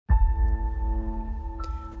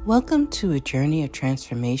Welcome to a journey of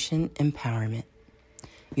transformation empowerment.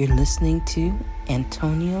 You're listening to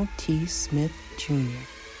Antonio T. Smith Jr.,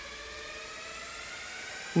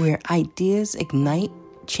 where ideas ignite,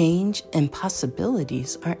 change, and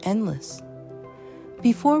possibilities are endless.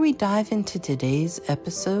 Before we dive into today's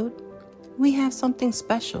episode, we have something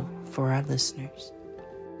special for our listeners.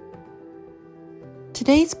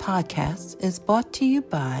 Today's podcast is brought to you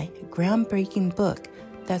by a groundbreaking book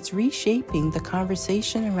that's reshaping the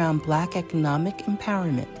conversation around Black economic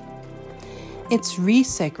empowerment. It's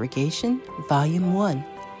Resegregation, Volume 1,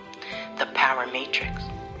 The Power Matrix,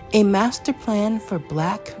 a master plan for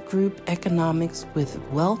Black group economics with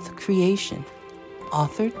wealth creation,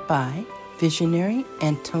 authored by visionary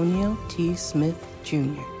Antonio T. Smith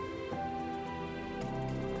Jr.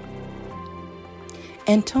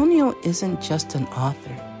 Antonio isn't just an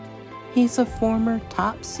author. He's a former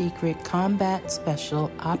top-secret combat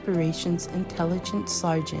special operations intelligence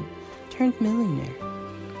sergeant turned millionaire.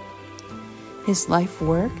 His life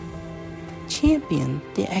work? Champion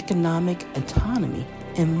the economic autonomy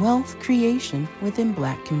and wealth creation within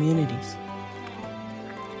Black communities.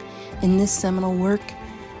 In this seminal work,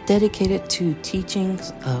 dedicated to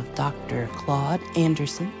teachings of Dr. Claude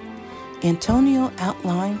Anderson, Antonio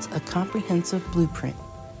outlines a comprehensive blueprint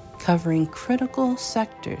covering critical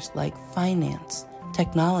sectors like finance,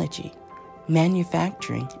 technology,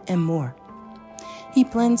 manufacturing, and more. He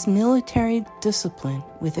blends military discipline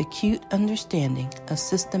with acute understanding of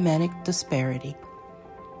systematic disparity.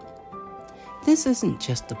 This isn't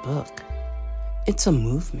just a book. It's a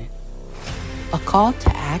movement, a call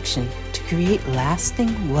to action to create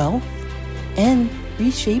lasting wealth and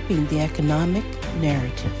reshaping the economic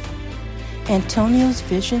narrative. Antonio's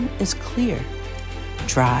vision is clear.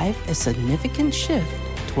 Drive a significant shift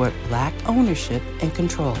toward Black ownership and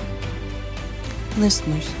control.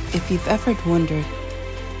 Listeners, if you've ever wondered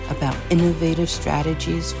about innovative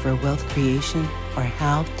strategies for wealth creation or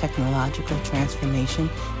how technological transformation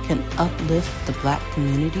can uplift the Black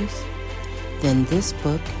communities, then this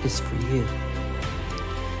book is for you.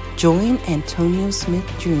 Join Antonio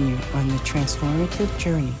Smith Jr. on the transformative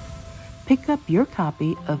journey. Pick up your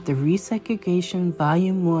copy of the Resegregation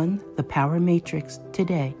Volume 1, The Power Matrix,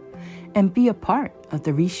 today, and be a part of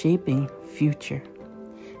the reshaping future.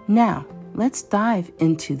 Now, let's dive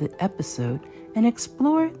into the episode and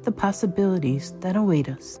explore the possibilities that await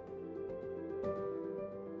us.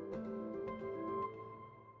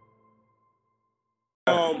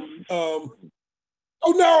 Oh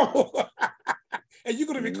no! And you're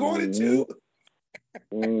gonna record it too?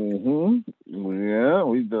 Yeah,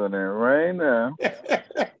 we doing that right now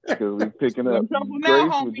because we picking up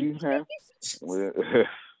Grace with these hands.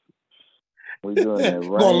 We doing that right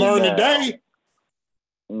now. Gonna learn today.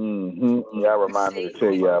 Y'all remind me to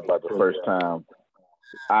tell y'all about the first time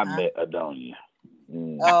I met Adonia.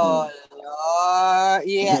 Oh Lord,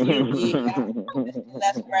 yeah,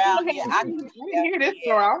 left ground. Yeah, I hear this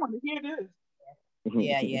story. I want to hear this.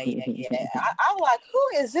 Yeah. I'm like, who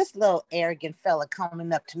is this little arrogant fella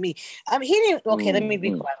coming up to me? I mean, he didn't. Okay, let me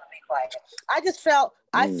be quiet. I just felt,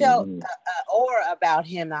 aura about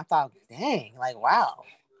him. And I thought, dang, like, wow.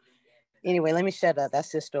 Anyway, let me shut up.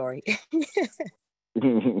 That's his story.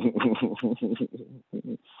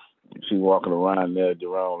 She walking around there,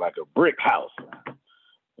 Jerome, like a brick house.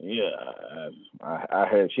 Yeah, I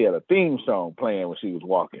heard she had a theme song playing when she was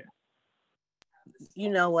walking.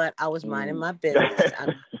 You know what? I was minding my business.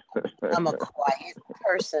 I'm a quiet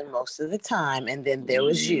person most of the time, and then there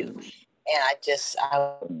was you, and I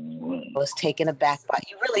was taken aback by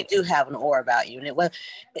you. Really do have an aura about you, and it was.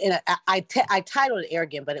 And I titled it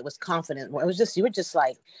arrogant, but it was confident. It was just you were just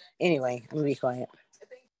like. Anyway, I'm gonna be quiet.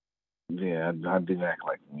 Yeah, I did act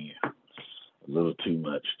like me a little too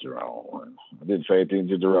much, Jerome. I didn't say anything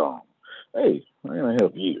to Jerome. Hey, I'm gonna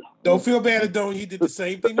help you. Don't feel bad, Adonia. You did the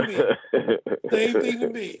same thing to me. Same thing to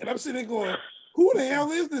me. And I'm sitting there going, who the hell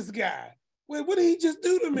is this guy? Wait, what did he just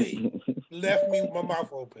do to me? Left me with my mouth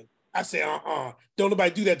open. I said, don't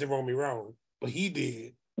nobody do that to Romy wrong. But he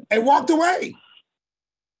did. And walked away.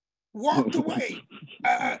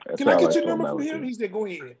 Can I get your number from him? He said, go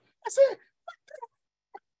ahead. I said,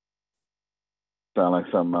 sound like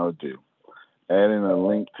something I would do. Adding a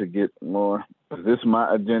link to get more. Is this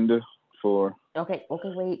my agenda for? Okay,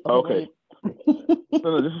 wait. Okay.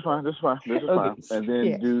 No, this is fine. This is fine. And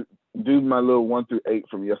then do my little 1 through 8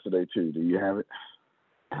 from yesterday too. Do you have it?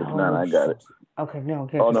 If not, I got it. Okay, no.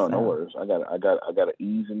 Oh no worries. I got it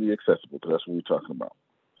easily accessible because that's what we're talking about.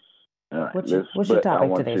 All right. What's your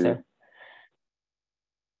topic today, sir?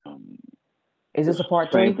 Is this a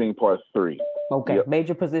part 3? Same thing, part 3. Okay. Yep.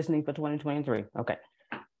 Major positioning for 2023. Okay.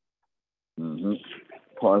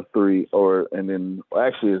 Part on 3, and then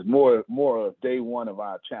actually it's more of day 1 of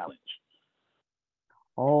our challenge.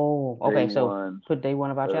 Oh, okay. So put day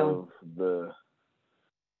 1 of our challenge. The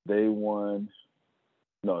day 1.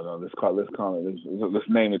 No. Let's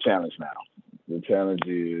name the challenge now. The challenge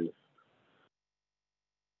is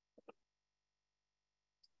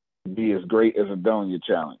be as great as Adonia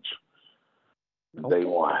challenge. Day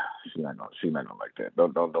 1. She's not gonna like that.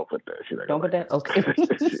 Don't put that. Don't put that. Okay.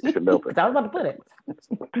 Don't put that. I was about to put it.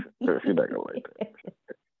 She's not gonna like that.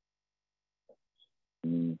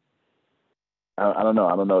 I don't know.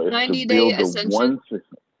 If 90-day ascension.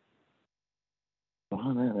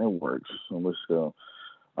 Well, that works. So let's go.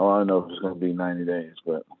 I don't know if it's gonna be 90 days,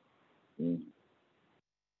 but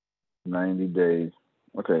 90 days.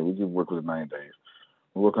 Okay, we can work with 90 days.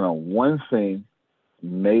 We're working on one thing.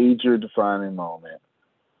 Major defining moment.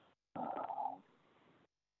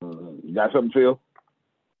 You got something, Phil?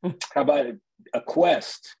 How about a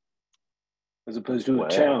quest as opposed to a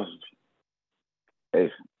challenge?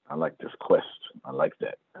 Hey, I like this quest. I like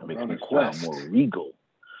that. That makes me sound more regal.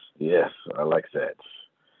 Yes, I like that.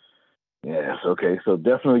 Yes, okay. So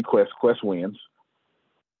definitely quest. Quest wins.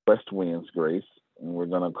 Quest wins, Grace. And we're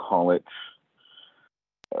going to call it,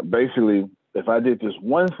 basically, if I did this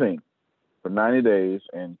one thing for 90 days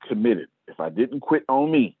and committed, if I didn't quit on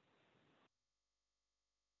me,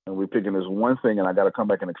 and we're picking this one thing, and I got to come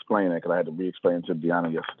back and explain it because I had to re-explain it to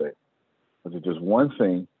Deanna yesterday. But it's just one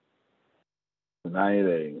thing for 90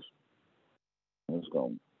 days. Let's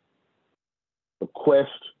go. The quest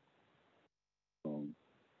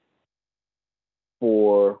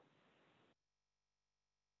for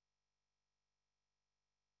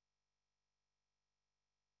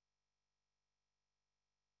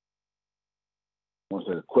I want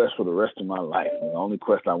to say the quest for the rest of my life. And the only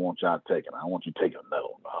quest I want y'all taking. I want you taking another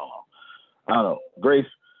one. I don't know. Grace,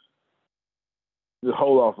 just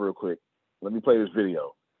hold off real quick. Let me play this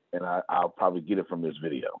video, and I'll probably get it from this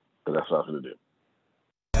video because that's what I'm going to do.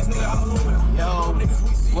 Yo,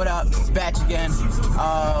 what up? It's Batch again.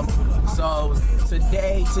 So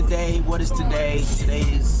today, what is today? Today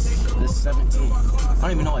is the 17th. I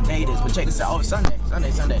don't even know what day it is, but check this out. Oh, it's Sunday.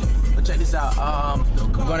 But check this out.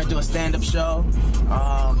 We're gonna do a stand-up show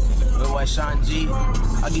with boy Sean G.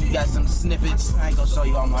 I'll give you guys some snippets. I ain't gonna show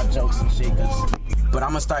you all my jokes and shit, but I'm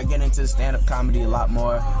gonna start getting into stand-up comedy a lot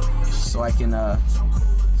more, so I can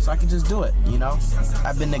just do it. You know,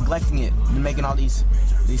 I've been neglecting it. Been making all these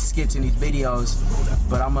skits and these videos,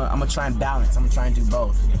 but I'm gonna try and balance. I'm gonna try and do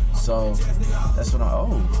both. So that's what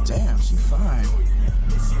oh damn, she fine.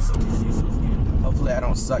 Hopefully I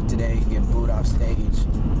don't suck today and get booed off stage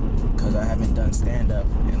because I haven't done stand-up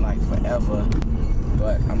in like forever.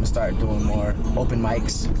 But I'm gonna start doing more open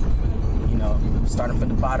mics. You know, starting from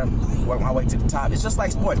the bottom, work my way to the top. It's just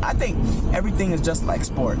like sports. I think everything is just like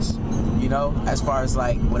sports, you know, as far as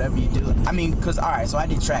like whatever you do. I mean, because, all right, so I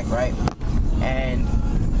did track, right? And,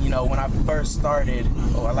 you know, when I first started,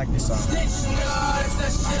 oh, I like this song.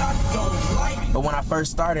 But when I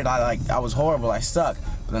first started, I was horrible. I sucked.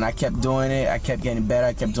 But then I kept doing it. I kept getting better.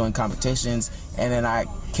 I kept doing competitions. And then I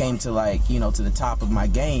came to like, you know, to the top of my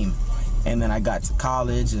game. And then I got to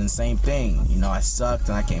college and same thing. You know, I sucked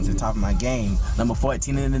and I came to the top of my game. Number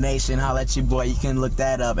 14 in the nation. Holla at your boy. You can look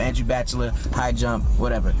that up. Andrew Bachelor, high jump,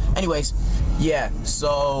 whatever. Anyways, yeah.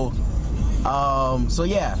 So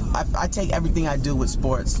yeah, I take everything I do with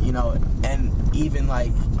sports, you know, and even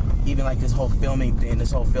like this whole filming thing,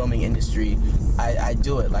 this whole filming industry, I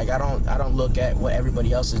do it. Like I don't look at what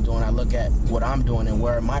everybody else is doing. I look at what I'm doing and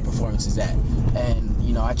where my performance is at. And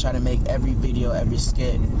you know, I try to make every video, every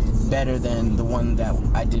skit better than the one that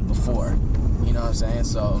I did before. You know what I'm saying?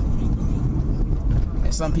 So,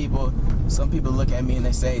 and some people look at me and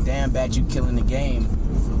they say, "Damn, Batch, you killing the game,"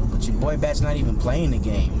 but your boy Batch not even playing the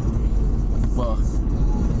game. Well,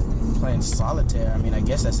 playing solitaire. I mean, I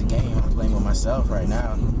guess that's a game. I'm playing with myself right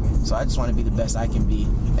now. So I just want to be the best I can be.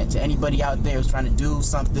 And to anybody out there who's trying to do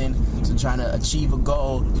something, to trying to achieve a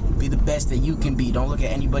goal, be the best that you can be. Don't look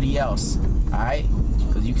at anybody else, all right?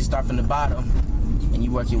 Because you can start from the bottom and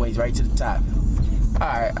you work your way right to the top. All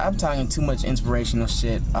right, I'm talking too much inspirational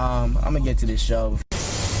shit. I'm going to get to this show.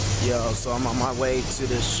 Yo, so I'm on my way to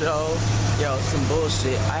the show. Yo, some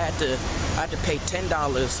bullshit. I had to pay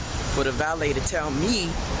 $10 for the valet to tell me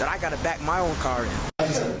that I gotta back my own car in.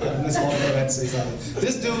 This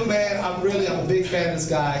dude, man, I'm a big fan of this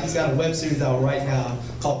guy. He's got a web series out right now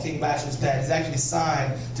called King Bachelor's Dad. He's actually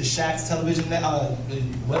signed to Shaq's television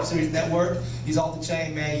web series network. He's off the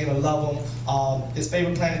chain, man. You're gonna love him. His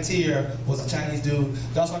favorite Planeteer was a Chinese dude.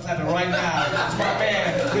 Y'all start clapping right now. It's my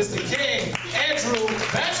man, Mr. King Andrew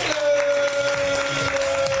Bachelor.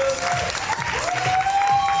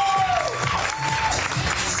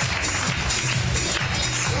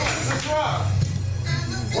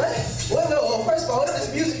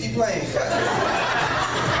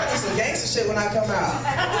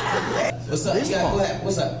 What's up? You got black.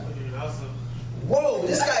 What's up? Whoa,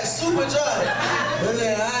 this guy's super dry.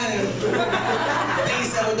 He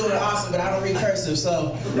said we're doing awesome, but I don't read cursive, so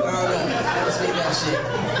I don't know. I don't speak that shit.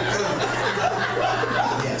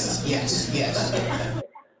 Yes.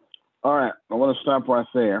 All right, I want to stop right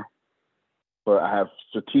there, but I have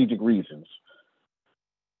strategic reasons.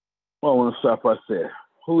 Well, I want to stop right there.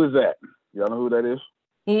 Who is that? Y'all know who that is?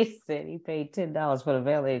 He said he paid $10 for the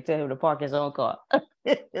valet to tell him to park his own car.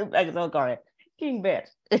 Back his own car at King Bet.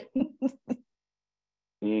 He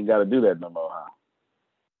ain't got to do that no more, huh?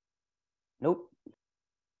 Nope.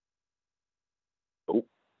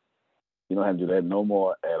 He don't have to do that no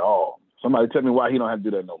more at all. Somebody tell me why he don't have to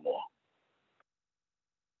do that no more.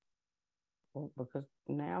 Well, because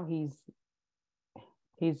now he's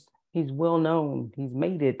well known. He's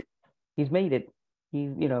made it. He's,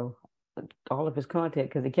 all of his content,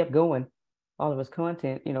 because he kept going, all of his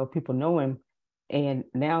content, people know him. And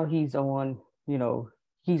now he's on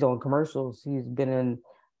commercials. He's been in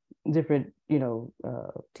different,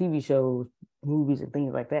 TV shows, movies, and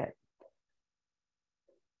things like that.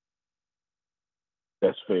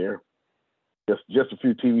 That's fair. Just a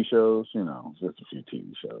few TV shows, just a few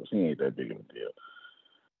TV shows. He ain't that big of a deal.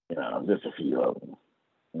 Just a few of them,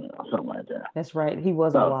 something like that. That's right. He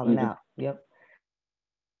wasn't wilding out. Yep.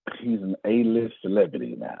 He's an A-list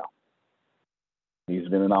celebrity now. He's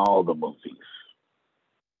been in all the movies.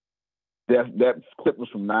 That clip was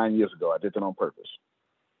from 9 years ago. I did that on purpose.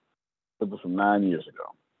 It was from 9 years ago.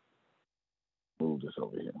 Move this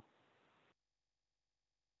over here.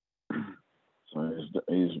 So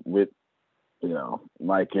he's with,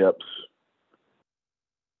 Mike Epps,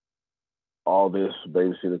 all this,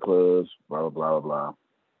 Babysitter Clubs, blah, blah, blah, blah,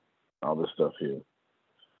 all this stuff here.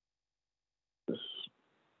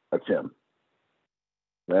 That's him.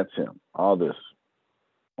 That's him. All this.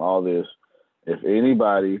 If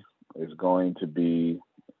anybody is going to be,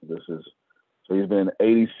 so he's been in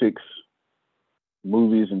 86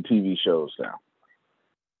 movies and TV shows now.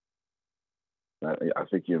 I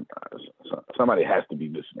think somebody has to be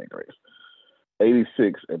listening, Grace.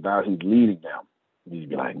 86, and now he's leading them. You'd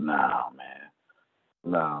be like, nah,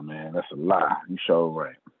 man, that's a lie. You sure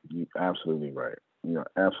right. You're absolutely right. You're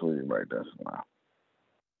absolutely right. That's a lie.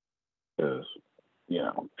 Because,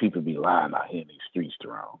 people be lying out here in these streets,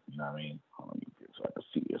 Jerome. You know what I mean? Hold on, let me get so I can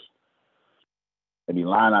see this. They be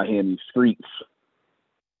lying out here in these streets.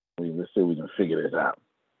 Let's see if we can figure this out.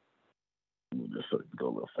 We'll just so we can go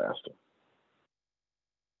a little faster.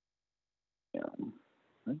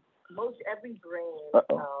 Most every brain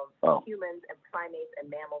humans and primates and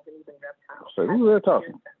mammals and even reptiles. So who are they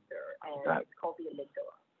talking? And it's called the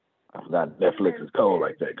amygdala. I forgot Netflix is cold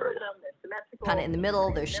like that, Grace. Kind of in the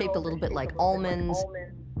middle, they're shaped a little bit like almonds.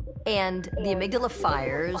 And the amygdala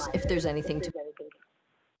fires if there's anything to...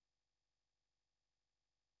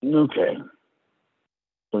 Okay.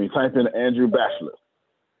 So you type in Andrew Bachelor.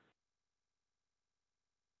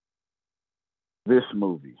 This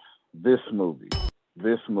movie. I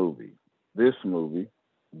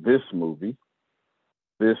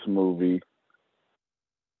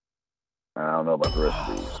don't know about the rest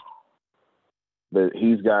of these. But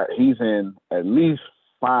he's in at least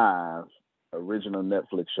 5 original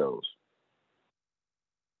Netflix shows.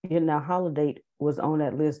 Yeah, now Holiday was on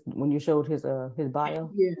that list when you showed his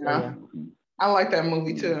bio. Yeah. So, yeah. I like that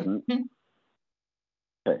movie too. Mm-hmm.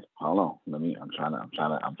 Okay, hold on. I'm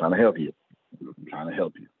trying to help you.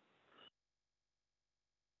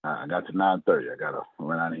 I got to 9:30. I gotta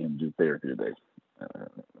run out of here and do therapy today.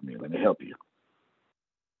 Let me help you.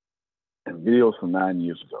 And videos from 9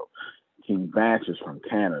 years ago. King Bach is from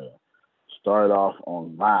Canada. Started off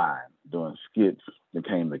on Vine doing skits.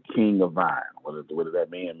 Became the king of Vine. What did that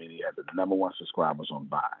mean? I mean, he had the #1 subscribers on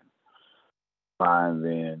Vine. Vine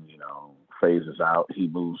then, phases out. He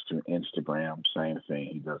moves to Instagram. Same thing.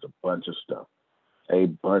 He does a bunch of stuff.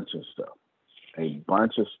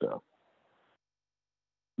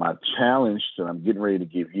 My challenge that I'm getting ready to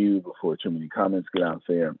give you before too many comments get out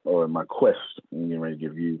there, or my quest I'm getting ready to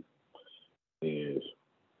give you, is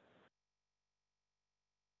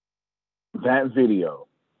that video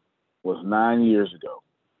was 9 years ago.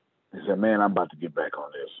 He said, man, I'm about to get back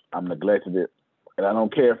on this. I'm neglected it, and I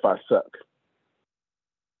don't care if I suck.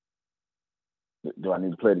 Do I need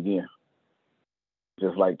to play it again?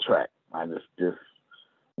 Just like track. I just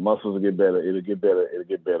muscles will get better. It'll get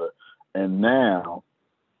better. And now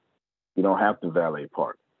you don't have to valet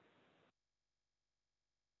park.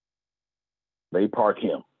 They park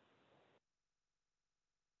him.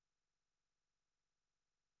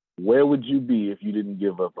 Where would you be if you didn't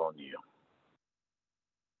give up on you?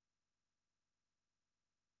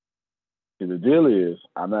 See, the deal is,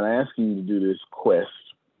 I'm not asking you to do this quest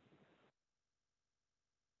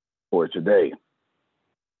for today.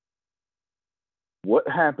 What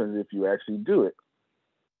happens if you actually do it?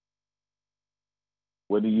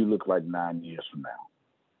 What do you look like 9 years from now?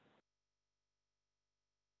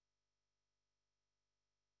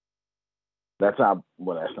 That's not.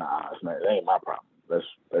 Well, that's not. That ain't my problem. That's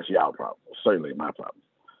y'all problem. It's certainly my problem.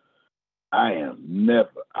 I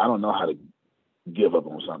don't know how to give up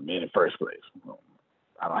on something in the first place.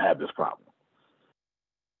 I don't have this problem.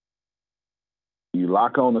 You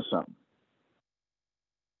lock on to something,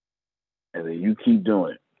 and then you keep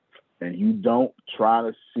doing it, and you don't try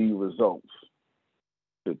to see results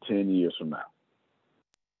to 10 years from now.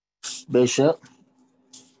 Bishop.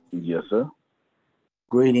 Yes, sir.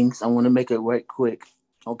 Greetings. I want to make it right quick.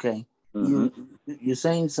 Okay. You're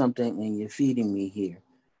saying something and you're feeding me here.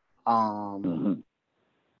 I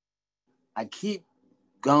keep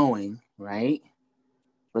going, right?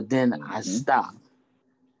 But then I stop.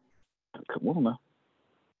 Come on now.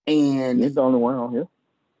 And you're the only one on here.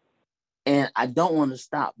 And I don't want to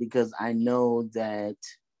stop because I know that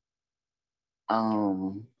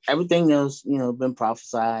everything else, been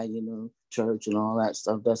prophesied, church and all that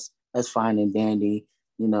stuff. That's fine and dandy.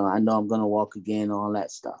 I know I'm gonna walk again, all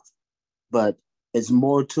that stuff. But it's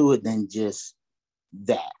more to it than just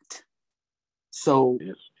that. So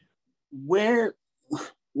where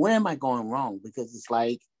am I going wrong? Because it's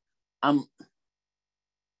like I'm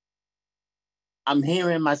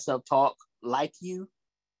hearing myself talk like you,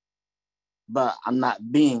 but I'm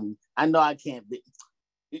not being. I know I can't be.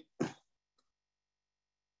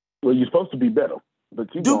 Well, you're supposed to be better,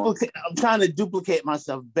 but keep going. I'm trying to duplicate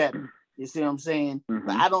myself better. You see what I'm saying?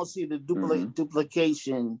 But I don't see the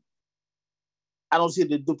duplication. I don't see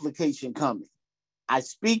the duplication coming. I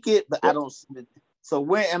speak it, but I don't see it. So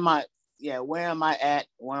where am I? Yeah, where am I at?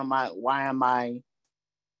 Why am I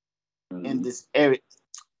in this area?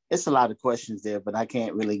 It's a lot of questions there, but I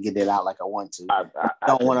can't really get it out like I want to. I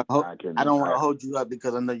don't want to hold you up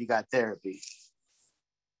because I know you got therapy.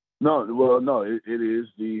 No, it is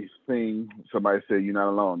the thing. Somebody said you're not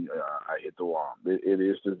alone. I hit the wall. It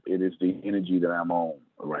is the energy that I'm on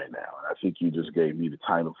right now, and I think you just gave me the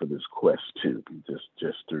title for this quest too,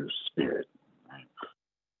 just through spirit. Right?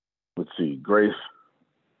 Let's see, Grace.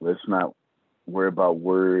 Let's not worry about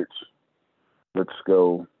words. Let's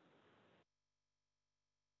go.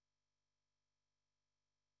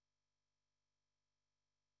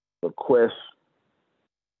 The quest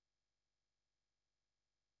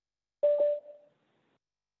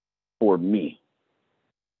for me.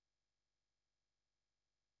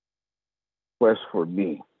 Quest for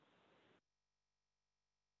me.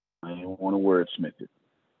 I don't want to wordsmith it.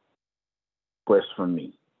 Quest for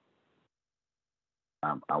me.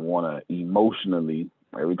 I want to emotionally,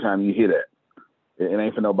 every time you hear that, it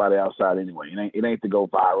ain't for nobody outside anyway. It ain't to go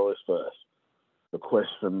viral, it's for us. The quest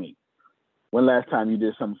for me. When last time you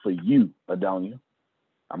did something for you, Adonia?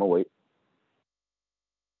 I'm going to wait.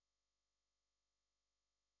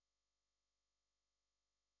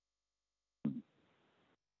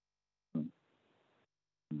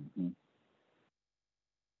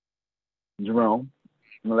 Jerome,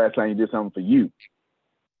 when the last time you did something for you?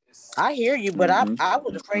 I hear you, but I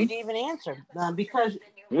was afraid to even answer because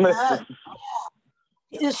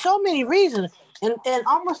there's so many reasons. And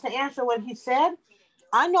almost to answer what he said,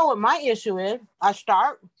 I know what my issue is.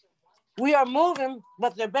 We are moving,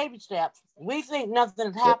 but they're baby steps. We think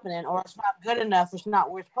nothing's happening or it's not good enough. It's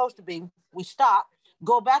not where it's supposed to be. We stop,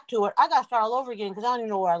 go back to it. I got to start all over again because I don't even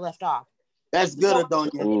know where I left off. That's good,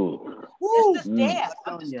 Adonia. It's this dance.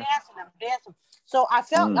 I'm just dancing. So I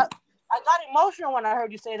felt, I got emotional when I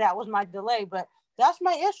heard you say that was my delay, but that's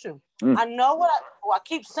my issue. I know I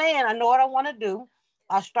keep saying, I know what I want to do.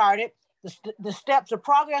 I started. The steps of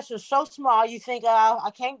progress are so small, you think,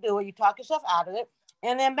 I can't do it. You talk yourself out of it.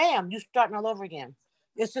 And then, bam, you're starting all over again.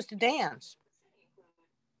 It's just a dance.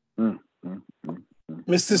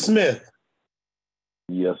 Mr. Smith.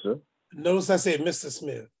 Yes, sir. Notice I said Mr.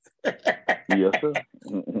 Smith. Yes, sir.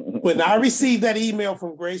 When I received that email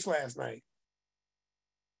from Grace last night,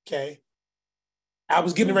 okay, I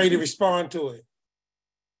was getting ready to respond to it.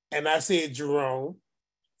 And I said, Jerome,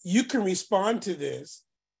 you can respond to this,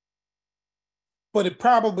 but it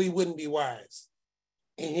probably wouldn't be wise.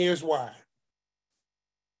 And here's why.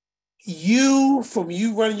 From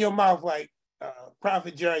you running your mouth like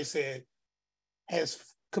Prophet Jerry said, has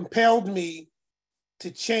compelled me to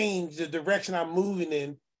change the direction I'm moving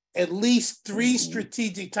in at least 3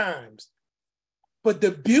 strategic times. But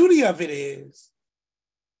the beauty of it is,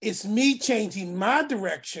 it's me changing my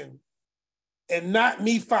direction and not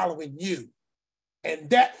me following you. And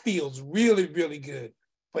that feels really, really good.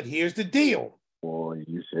 But here's the deal. Boy,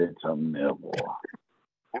 you said something there, boy.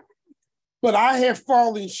 But I have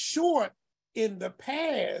fallen short in the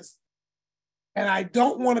past, and I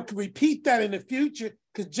don't want to repeat that in the future,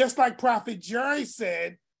 because just like Prophet Jerry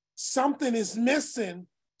said, something is missing,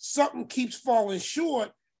 something keeps falling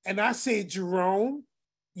short. And I said, Jerome,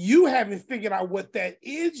 you haven't figured out what that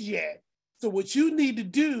is yet. So what you need to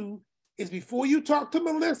do is before you talk to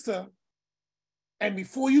Melissa, and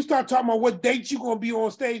before you start talking about what date you're going to be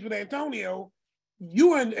on stage with Antonio,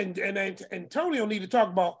 you and Antonio need to talk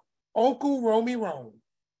about Uncle Romy Rome.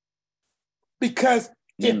 Because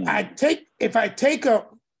if I take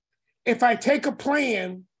a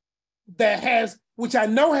plan that has, which I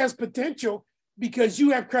know has potential because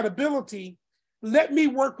you have credibility, let me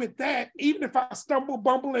work with that. Even if I stumble,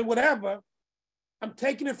 bumble, and whatever, I'm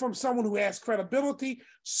taking it from someone who has credibility,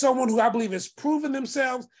 someone who I believe has proven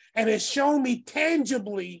themselves and has shown me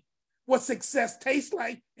tangibly what success tastes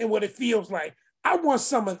like and what it feels like. I want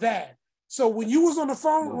some of that. So when you was on the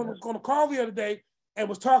phone, when I was on the call the other day and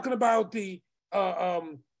was talking about the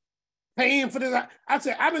paying for this, I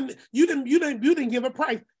said, you didn't give a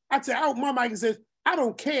price. I said, out my mic and says, I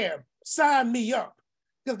don't care. Sign me up.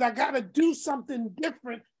 Because I got to do something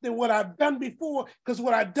different than what I've done before, because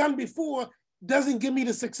what I've done before doesn't give me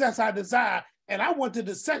the success I desire. And I want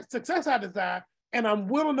the success I desire, and I'm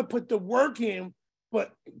willing to put the work in.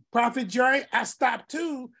 But Prophet Jerry, I stopped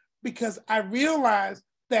too, because I realized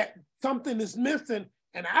that something is missing,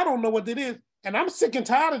 and I don't know what it is. And I'm sick and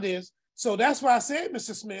tired of this. So that's why I said,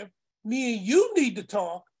 Mr. Smith, me and you need to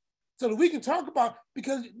talk so that we can talk about,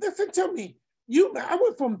 because listen to me, I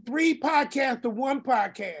went from 3 podcasts to 1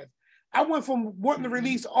 podcast. I went from wanting to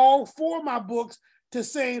release all 4 of my books to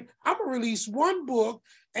saying, I'm gonna release 1 book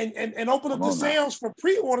and open up the sales for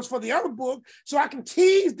pre-orders for the other book so I can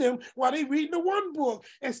tease them while they reading the 1 book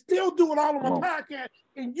and still do it all on my podcast.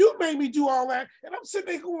 And you made me do all that. And I'm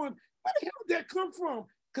sitting there going, where the hell did that come from?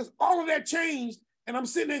 Because all of that changed. And I'm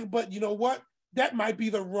sitting there, but you know what? That might be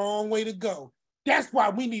the wrong way to go. That's why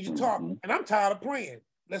we need to talk. And I'm tired of playing.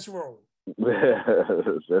 Let's roll.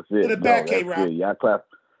 That's it. To the back, K-Rock. Y'all clap.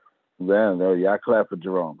 No, y'all clap for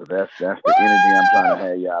Jerome, but that's the energy I'm trying to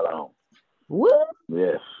have y'all on. What?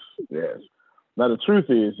 Yes. Now the truth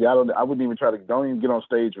is, I wouldn't even don't even get on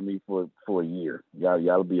stage with me for a year.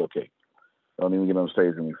 Y'all be okay. Don't even get on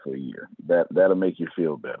stage with me for a year. That'll make you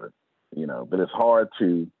feel better, But it's hard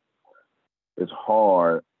to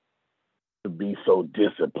be so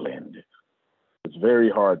disciplined. It's very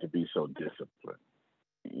hard to be so disciplined.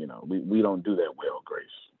 We don't do that well, Grace.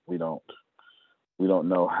 We don't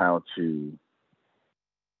know how to.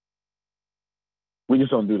 We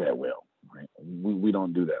just don't do that well, right? We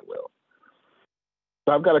don't do that well.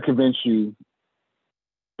 So I've got to convince you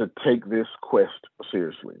to take this quest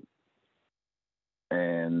seriously.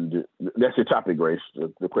 And that's your topic, Grace,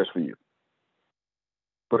 the quest for you.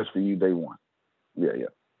 Quest for you, day 1. Yeah.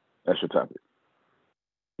 That's your topic.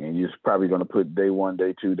 And you're probably going to put day 1,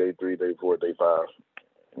 day 2, day 3, day 4, day 5.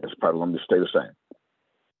 It's probably going to stay the same.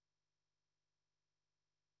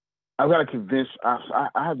 I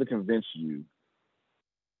have to convince you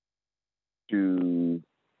to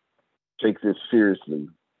take this seriously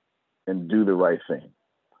and do the right thing.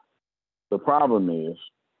 The problem is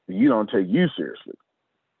you don't take you seriously.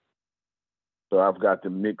 So I've got to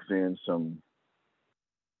mix in some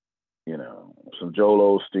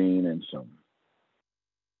Joel Osteen and some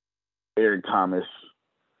Eric Thomas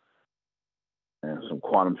and some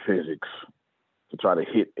quantum physics to try to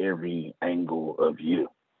hit every angle of you.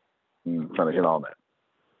 I'm trying to hit all that.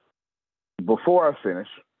 Before I finish,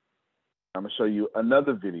 I'm going to show you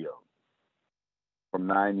another video from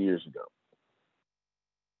 9 years ago.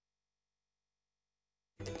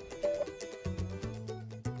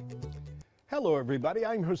 Hello, everybody.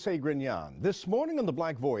 I'm Jose Grignon. This morning on The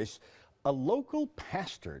Black Voice, a local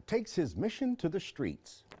pastor takes his mission to the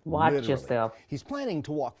streets. Watch yourself. He's planning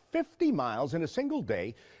to walk 50 miles in a single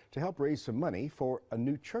day to help raise some money for a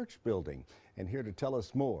new church building. And here to tell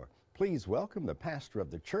us more, please welcome the pastor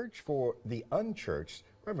of the Church for the Unchurched,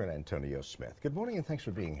 Reverend Antonio Smith. Good morning and thanks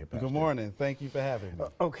for being here, Pastor. Good morning. Thank you for having me.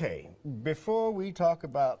 Okay, before we talk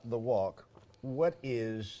about the walk, what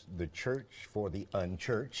is the Church for the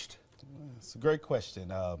Unchurched? It's a great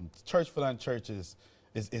question. Church for the Unchurched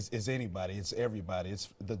is anybody. It's everybody. It's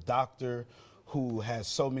the doctor who has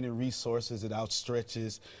so many resources, it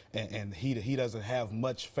outstretches, and he doesn't have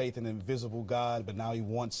much faith in an invisible God, but now he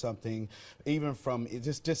wants something, even from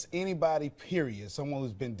just anybody, period. Someone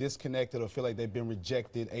who's been disconnected or feel like they've been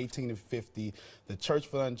rejected, 18 to 50. The Church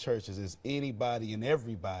for the Unchurched is anybody and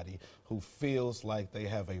everybody who feels like they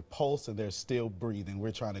have a pulse and they're still breathing.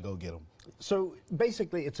 We're trying to go get them. So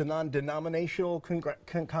basically, it's a non-denominational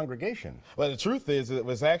congregation. Well, the truth is, it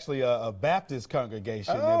was actually a Baptist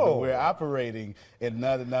congregation, Oh. but we're operating in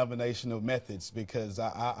non-denominational methods because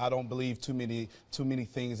I don't believe too many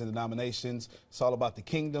things in denominations. It's all about the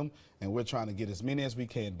kingdom, and we're trying to get as many as we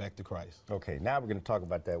can back to Christ. Okay, now we're going to talk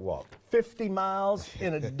about that walk. 50 miles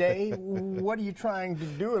in a day. What are you trying to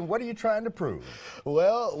do, and what are you trying to prove?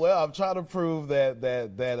 Well, I'm trying to prove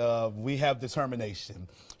that we have determination.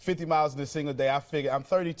 50 miles in a single day. I figure I'm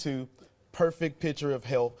 32, perfect picture of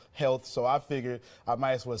health. So I figured I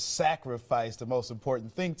might as well sacrifice the most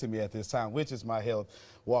important thing to me at this time, which is my health.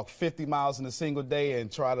 Walk 50 miles in a single day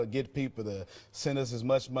and try to get people to send us as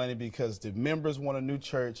much money because the members want a new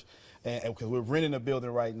church. And because we're renting a building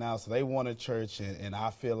right now, so they want a church, and I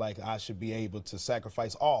feel like I should be able to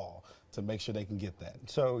sacrifice all to make sure they can get that.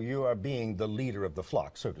 So you are being the leader of the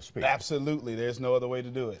flock, so to speak. Absolutely. There's no other way to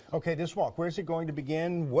do it. Okay, this walk, where's it going to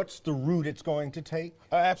begin? What's the route it's going to take?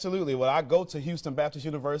 Absolutely. Well, I go to Houston Baptist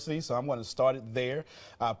University, so I'm going to start it there.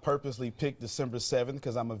 I purposely picked December 7th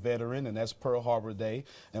because I'm a veteran, and that's Pearl Harbor Day.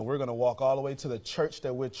 And we're going to walk all the way to the church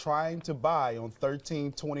that we're trying to buy on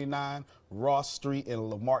 1329 Ross Street in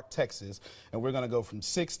Lamarck, Texas. And we're going to go from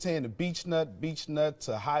 610 to Beach Nut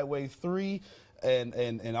to Highway 3,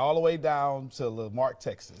 and all the way down to Lamarck,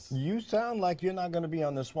 Texas. You sound like you're not going to be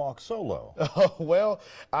on this walk solo. Well,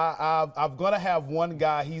 I'm going to have one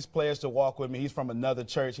guy. He's pledged to walk with me. He's from another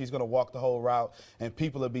church. He's going to walk the whole route, and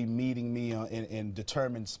people will be meeting me in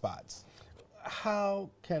determined spots. How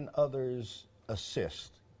can others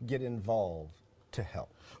assist, get involved to help?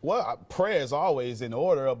 Well, prayer is always in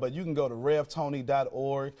order, but you can go to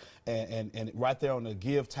revtony.org and right there on the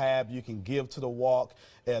Give tab, you can give to the walk.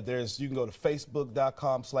 You can go to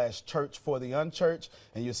facebook.com/church for the unchurched,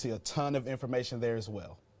 and you'll see a ton of information there as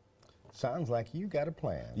well. Sounds like you got a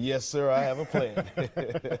plan. Yes, sir, I have a plan.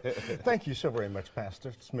 Thank you so very much,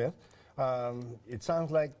 Pastor Smith. It sounds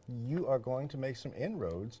like you are going to make some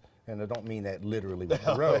inroads, and I don't mean that literally with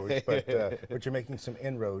the roads, but you're making some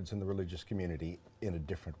inroads in the religious community in a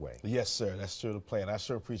different way. Yes, sir, that's sure the plan. I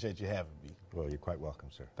sure appreciate you having me. Well, you're quite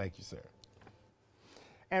welcome, sir. Thank you, sir.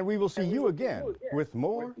 And we will see you again with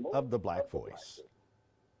more of The Black Voice.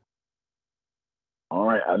 All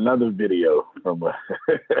right, another video from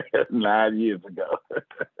 9 years ago.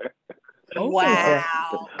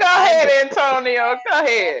 Wow. Go ahead, Antonio. Go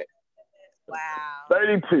ahead. Wow.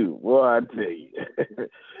 32. Well, I tell you.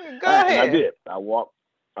 Go ahead. I did. I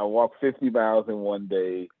walked 50 miles in one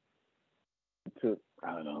day. It took,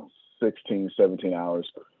 16, 17 hours.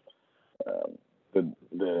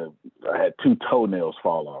 I had 2 toenails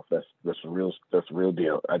fall off. That's a real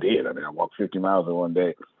deal. I did. I walked 50 miles in one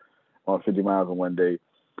day. On 50 miles in one day.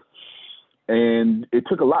 And it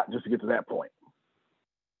took a lot just to get to that point.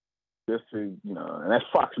 Just to, and that's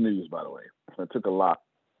Fox News, by the way. So it took a lot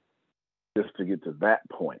just to get to that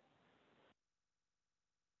point.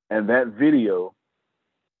 And that video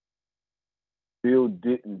still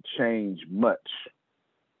didn't change much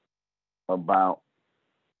about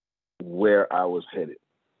where I was headed.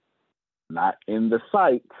 Not in the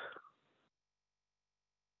sight,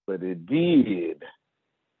 but it did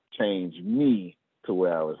change me to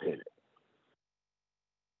where I was headed.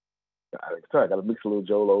 I got to mix a little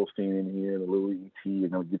Joel Osteen in here and a little E.T. I'm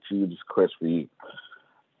going to get you this quest for you.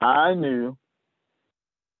 I knew.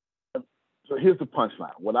 So here's the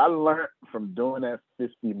punchline. What I learned from doing that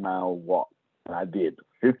 50-mile walk, and I did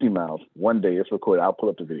 50 miles one day. It's recorded. I'll pull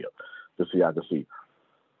up the video just so y'all can see.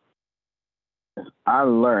 I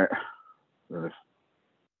learned.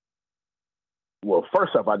 Well,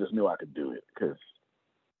 first off, I just knew I could do it because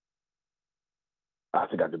I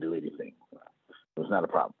think I could do anything. It was not a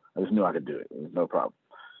problem. I just knew I could do it. It was no problem.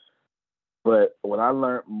 But what I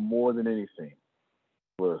learned more than anything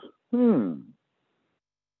was,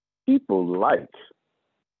 people like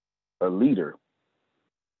a leader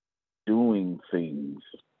doing things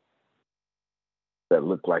that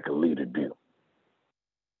look like a leader do.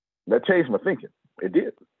 That changed my thinking. It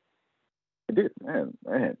did. It did. Man,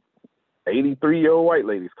 I had 83-year-old white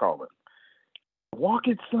ladies call me. Walk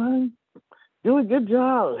it, son. Do a good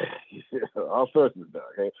job. All sorts of stuff,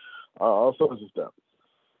 okay? All sorts of stuff.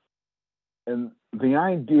 And the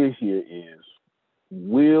idea here is,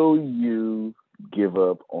 will you give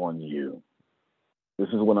up on you? This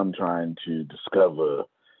is what I'm trying to discover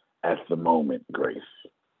at the moment, Grace?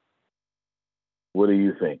 What do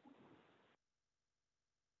you think?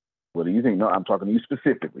 What do you think? No, I'm talking to you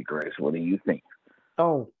specifically, Grace. What do you think?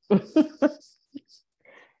 Oh.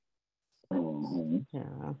 Mm-hmm.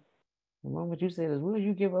 Yeah. The moment you said is, will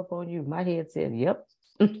you give up on you? My head said, yep.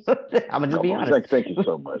 I'm gonna just be honest. Thank you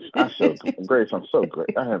so much. Grace, I'm so great.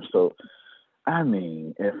 If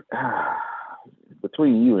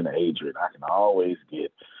between you and Adrian, I can always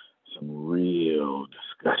get some real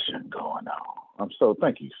discussion going on.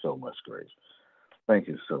 Thank you so much, Grace. Thank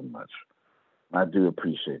you so much. I do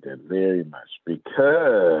appreciate that very much,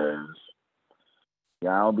 because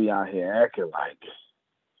y'all be out here acting like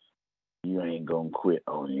you ain't gonna quit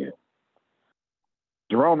on you.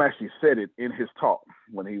 Jerome actually said it in his talk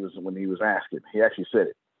when he was asking. He actually said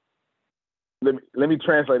it. Let me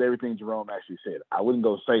translate everything Jerome actually said. I wouldn't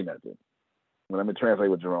go say nothing, but let me translate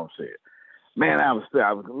what Jerome said. Man, I was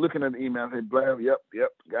looking at the email and said, blah, yep,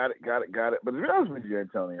 got it. But to be honest with you,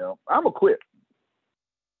 Antonio, I'm gonna quit.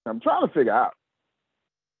 I'm trying to figure out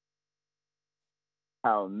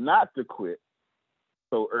how not to quit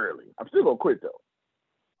so early. I'm still gonna quit though.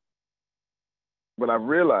 But I've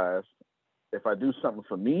realized if I do something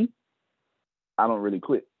for me, I don't really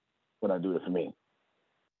quit when I do it for me.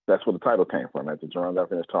 That's where the title came from. After Jerome got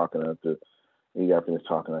finished talking, I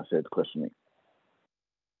said the question to me.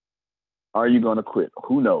 Are you gonna quit?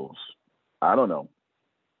 Who knows? I don't know.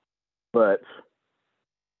 But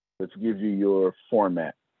let's give you your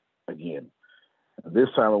format again. This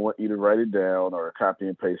time I want you to write it down or copy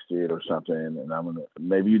and paste it or something, and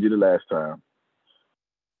maybe you did it last time.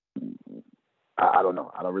 I don't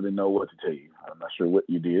know. I don't really know what to tell you. I'm not sure what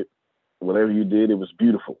you did. Whatever you did, it was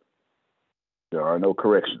beautiful. There are no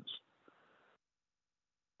corrections.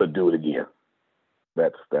 But do it again.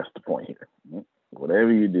 That's the point here.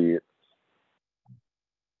 Whatever you did,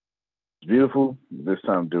 it's beautiful. This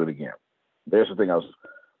time, do it again. There's the thing I was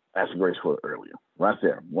asking Grace for earlier. Right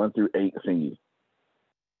there, 1 through 8 thingy.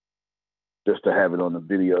 Just to have it on the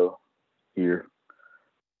video here.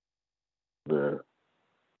 The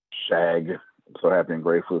Shag So Happy and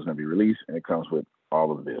Grateful is going to be released, and it comes with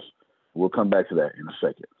all of this. We'll come back to that in a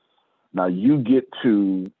second. Now, you get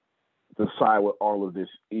to decide what all of this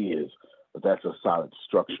is, but that's a solid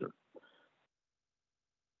structure.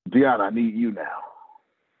 Deanna, I need you now.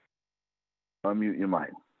 Unmute your mic.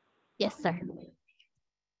 Yes, sir.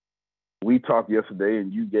 We talked yesterday,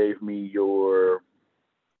 and you gave me your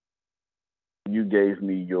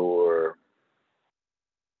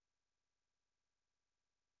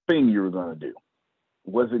thing you were going to do.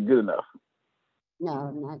 Was it good enough?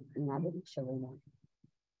 No, not initially. No.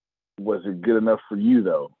 Was it good enough for you,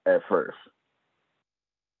 though, at first?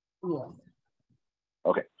 Yes.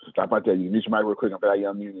 Okay, so stop right there. You can mute your mic real quick. I'll put you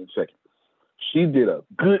on mute in a second. She did a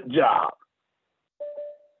good job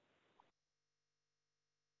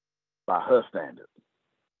by her standards.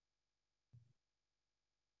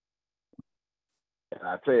 And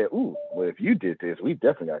I said, ooh, well, if you did this, we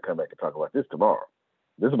definitely got to come back and talk about this tomorrow.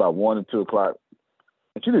 This is about 1 and 2 o'clock.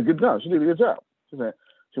 And she did a good job. She said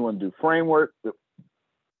she wanted to do framework.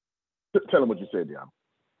 Tell them what you said, Deanna.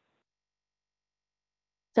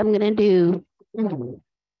 So I'm going to do,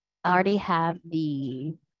 I already have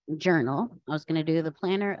the journal. I was going to do the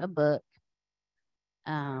planner, a book,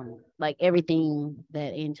 like everything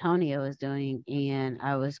that Antonio is doing. And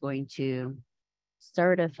I was going to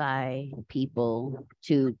certify people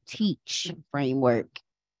to teach framework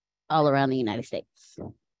all around the United States.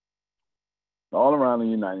 All around the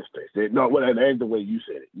United States. No, well, that ain't the way you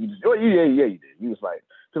said it. You just, yeah, you did. You was like,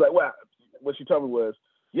 well, what she told me was,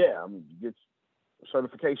 yeah, I'm gonna get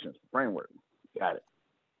certifications, framework. Got it.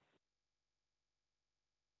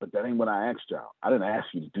 But that ain't what I asked y'all. I didn't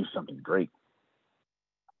ask you to do something great.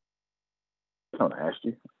 That's not what I asked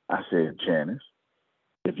you. I said, Janice,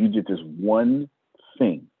 if you did this one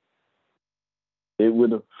thing, it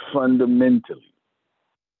would fundamentally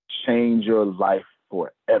change your life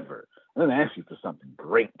forever. I didn't ask you for something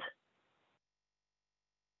great.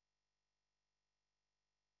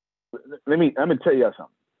 Let me tell y'all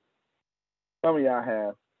something. Some of y'all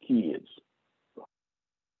have kids.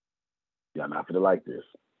 Y'all not gonna like this.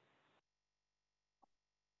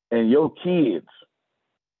 And your kids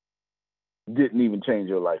didn't even change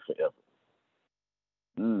your life forever.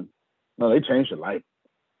 No, they changed your life.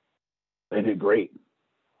 They did great.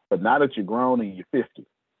 But now that you're grown and you're 50,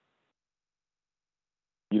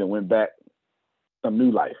 you done went back some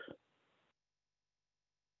new life.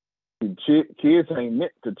 Kids ain't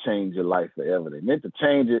meant to change your life forever. They meant to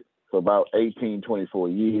change it for about 18, 24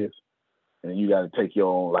 years, and you got to take your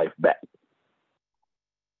own life back.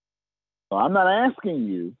 So I'm not asking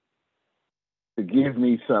you to give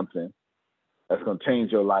me something that's going to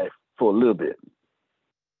change your life for a little bit.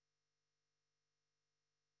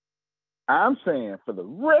 I'm saying for the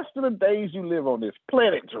rest of the days you live on this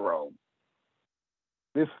planet, Jerome,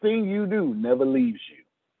 this thing you do never leaves you.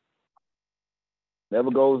 Never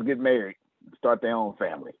goes to get married and start their own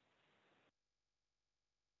family.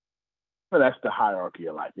 But that's the hierarchy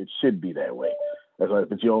of life. It should be that way. That's why,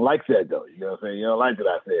 but you don't like that, though. You know what I'm saying? You don't like what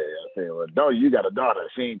I said. You know what I'm saying? Well, no, you got a daughter.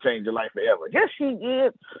 She ain't changed your life forever. Yes, she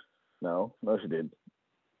did. No, she didn't.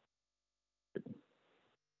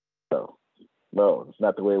 So, no, it's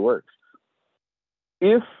not the way it works.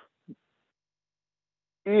 If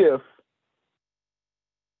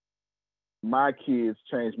my kids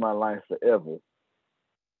change my life forever,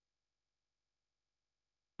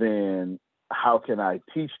 then how can I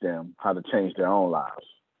teach them how to change their own lives?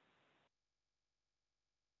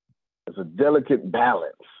 There's a delicate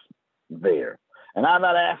balance there. And I'm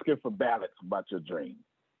not asking for balance about your dream.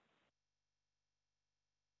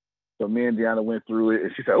 So me and Deanna went through it,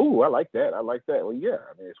 and she said, "Oh, I like that. I like that." Well, yeah,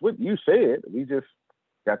 I mean, it's what you said. We just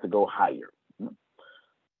got to go higher.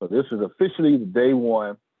 So this is officially the day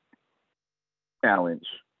one challenge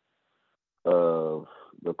of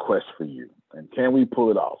the quest for you. And can we pull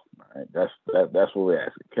it off? All right, that's what we're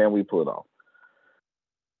asking. Can we pull it off?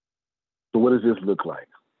 So what does this look like?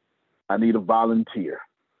 I need a volunteer.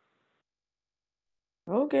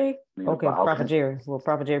 Okay. Prophet Jerry. Well,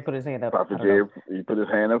 Prophet Jerry put his hand up. Prophet Jerry, he put his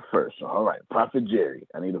hand up first. All right, Prophet Jerry,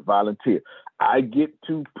 I need a volunteer. I get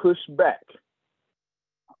to push back.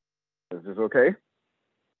 Is this okay?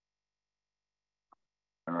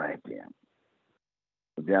 All right, then.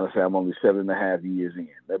 Deanna said I'm only 7.5 years in.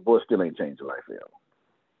 That boy still ain't changed your life forever.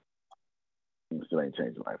 He still ain't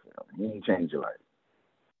changed your life forever. He ain't changed your life.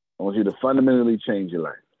 I want you to fundamentally change your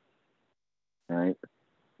life. All right?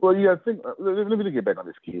 Well, you got to think. Let me get back on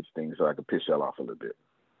this kids thing so I can piss y'all off a little bit.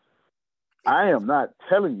 I am not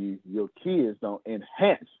telling you your kids don't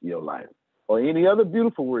enhance your life or any other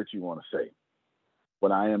beautiful words you want to say.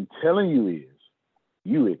 What I am telling you is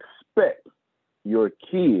you expect your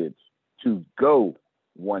kids to go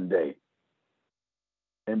one day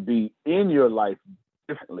and be in your life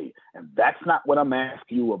differently. And that's not what I'm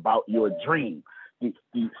asking you about your dream.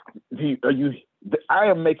 I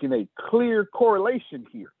am making a clear correlation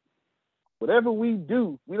here. Whatever we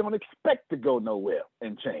do, we don't expect to go nowhere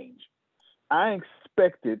and change. I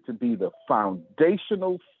expect it to be the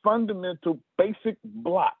foundational, fundamental, basic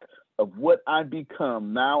block of what I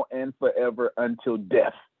become now and forever until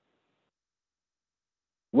death.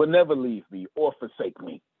 Will never leave me or forsake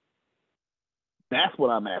me. That's what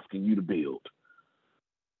I'm asking you to build.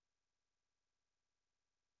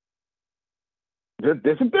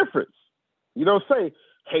 There's a difference. You don't say,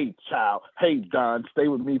 "Hey, child, hey, Don, stay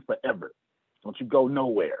with me forever. Don't you go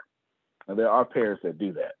nowhere." And there are parents that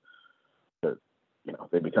do that. But,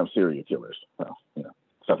 they become serial killers. Well,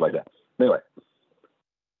 stuff like that. Anyway,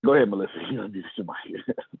 go ahead, Melissa. You're going to do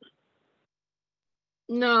this.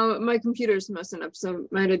 No, my computer's messing up, so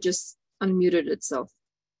it might have just unmuted itself.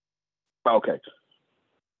 Okay.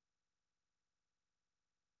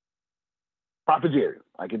 Prophet Jerry,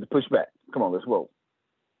 I get to push back. Come on, let's roll.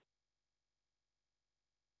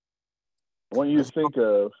 I want you to think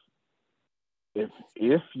of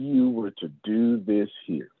if you were to do this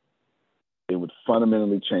here, it would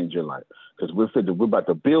fundamentally change your life. Because we're about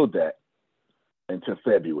to build that into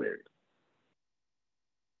February.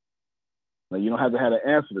 Now, you don't have to have an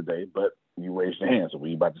answer today, but you raised your hand, so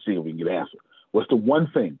we're about to see if we can get an answer. What's the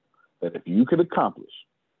one thing that if you could accomplish,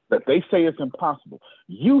 that they say it's impossible,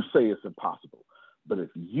 you say it's impossible, but if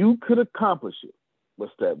you could accomplish it,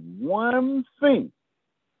 what's that one thing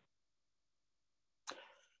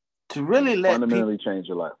to really let fundamentally change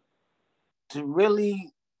your life? To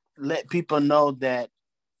really let people know that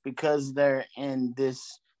because they're in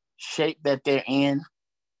this shape that they're in,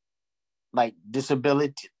 like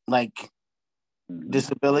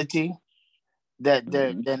disability, that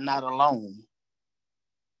they're not alone.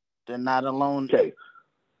 They're not alone. Okay.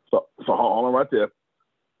 So hold on right there.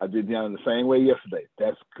 I did Deanna the same way yesterday.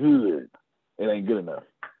 That's good. It ain't good enough.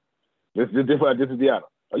 This is what I did to Deanna.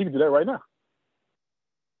 Oh, you can do that right now.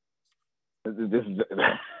 This is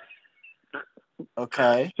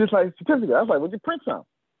okay. Just like certificate. I was like, would you print some?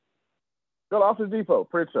 Go to Office Depot,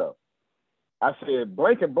 print some. I said,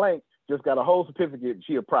 blank and blank just got a whole certificate and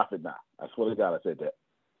she a prophet now. I swear to God I said that.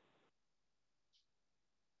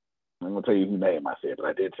 I'm going to tell you whose name I said, but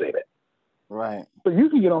I did say that. Right. But you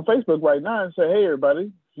can get on Facebook right now and say, "Hey,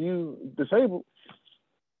 everybody, you disabled,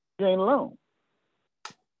 you ain't alone.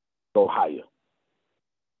 Go higher."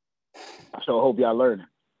 I sure hope y'all learning.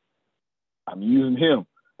 I'm using him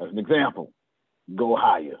as an example. go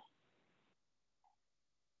higher.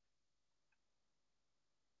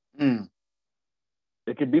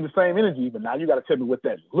 It could be the same energy, but now you got to tell me what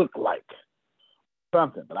that look like.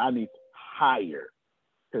 Something, but I need higher.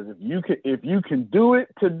 Because if you can do it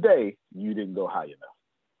today, you didn't go high enough.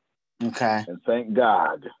 Okay. And thank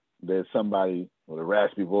God there's somebody with a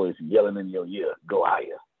raspy voice yelling in your ear, go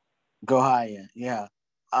higher. Go higher, yeah.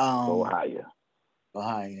 Go higher. Go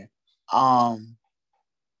higher.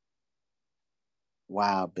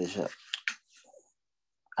 Wow, Bishop.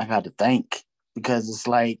 I got to think, because it's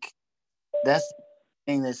like that's the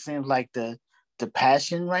thing that seems like the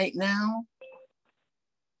passion right now.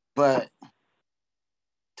 But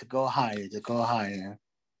to go higher.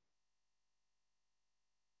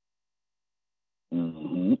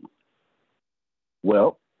 Mm-hmm.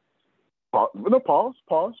 Well, pause.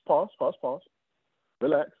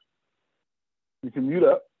 Relax. You can mute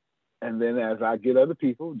up, and then as I get other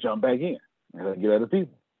people, jump back in. As I get other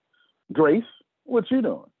people. Grace, what you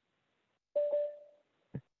doing?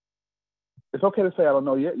 It's okay to say I don't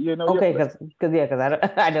know yet. You know. Okay, because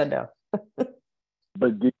I don't know.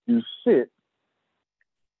 But did you sit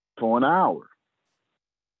for an hour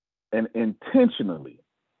and intentionally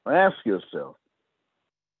ask yourself,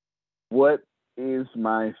 what is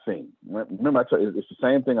my thing? Remember, I told you, it's the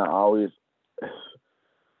same thing I always,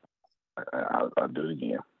 I'll do it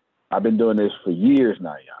again. I've been doing this for years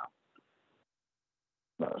now, y'all.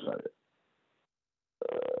 No, that's not it.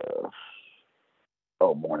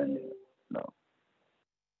 Morning. No.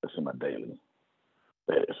 That's in my daily.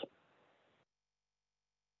 There it is.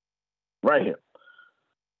 Right here.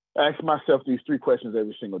 Ask myself these 3 questions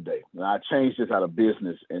every single day. And I changed this out of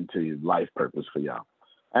business into life purpose for y'all.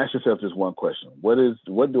 Ask yourself this one question. What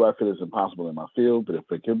do I feel is impossible in my field, but if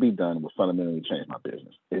it could be done, it would fundamentally change my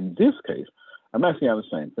business? In this case, I'm asking y'all the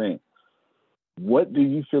same thing. What do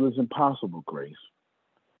you feel is impossible, Grace?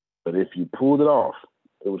 But if you pulled it off,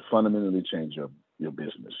 it would fundamentally change your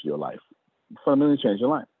business, your life. Fundamentally change your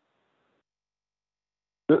life.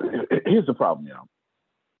 Here's the problem, y'all.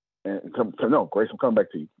 And Grace, I'm coming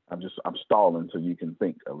back to you. I'm stalling so you can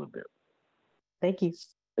think a little bit. Thank you.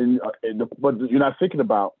 But you're not thinking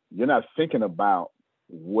about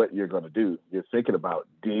what you're going to do. You're thinking about,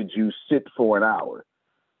 did you sit for an hour?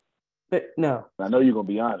 But no. I know you're going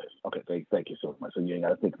to be honest. Okay, thank you so much. So you ain't got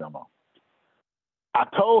to think no more. I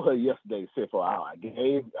told her yesterday to sit for an hour. I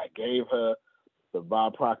gave her the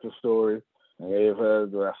Bob Proctor story. I gave her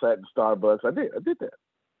I sat in Starbucks. I did that.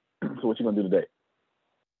 So what you going to do today?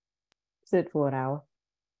 Sit for an hour.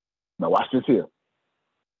 Now watch this here.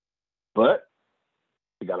 But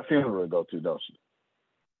you got a funeral to go to, don't you?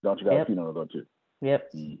 Don't you got a funeral to go to?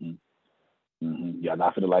 Yep. Mm-hmm. Mm-hmm. Y'all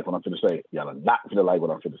not finna like what I'm finna say. Y'all are not finna like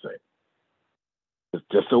what I'm finna say.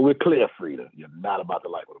 Just so we're clear, Frida, you're not about to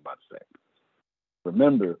like what I'm about to say.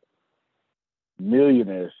 Remember,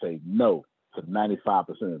 millionaires say no to 95%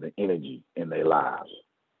 of the energy in their lives.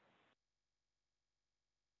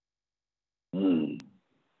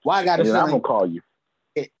 Why I got a feeling I'm gonna call you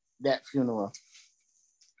that funeral.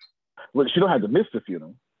 Well, she don't have to miss the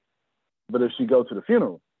funeral, but if she goes to the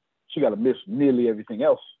funeral, she got to miss nearly everything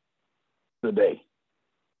else today.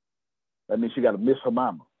 That means she got to miss her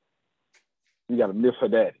mama. You got to miss her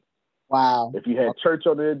daddy. Wow. If you had church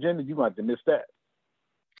on the agenda, you're going to have to miss that.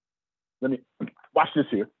 Let me watch this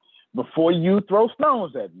here. Before you throw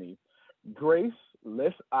stones at me, Grace,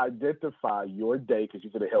 let's identify your day, because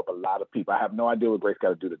you're going to help a lot of people. I have no idea what Grace got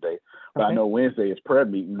to do today, but I know Wednesday is prayer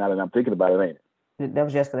meeting. Now that I'm thinking about it, ain't it? That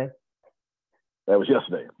was yesterday. That was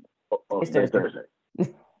yesterday. Oh, it's Thursday.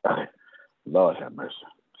 Okay. Lord have mercy.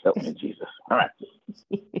 Help me, Jesus. All right.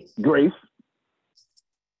 Grace,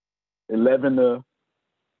 11 to,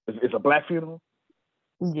 it's a black funeral?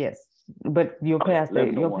 Yes. But your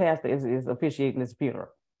pastor is officiating this funeral.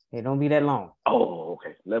 It don't be that long. Oh,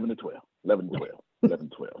 okay. 11 to 12. 11 to 12. 11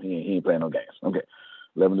 to 12. He ain't playing no games. Okay.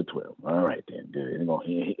 11 to 12. All right, then. Good.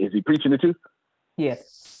 Is he preaching it too?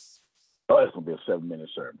 Yes. Oh, it's going to be a 7-minute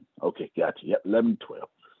sermon. Okay, gotcha. Yep, 11 to 12.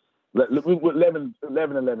 11 to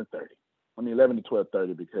 11:30. I mean, 11 to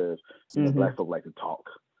 12:30 because black folk like to talk.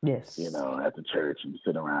 Yes. At the church and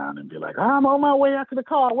sit around and be like, I'm on my way out to the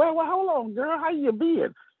car. Well, hold on, girl. How you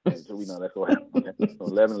been? And so we know that's what happens. Okay? So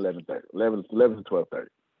 11 to 12:30.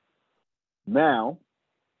 Now,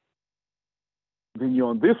 then you're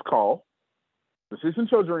on this call. This isn't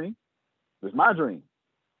your dream. This is my dream.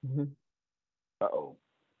 Mm-hmm. Uh-oh.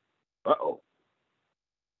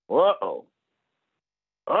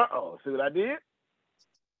 See what I did?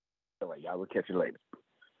 All right, y'all will catch you later.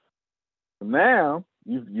 Now,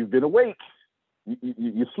 you've been awake.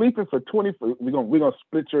 You're sleeping for 20. We're gonna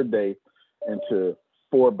split your day into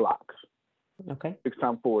 4 blocks. Okay. 6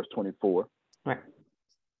 times 4 is 24. Right.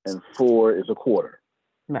 And 4 is a quarter.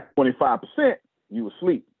 Right. 25%, you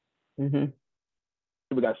asleep. Mm-hmm.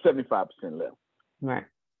 We got 75% left. Right.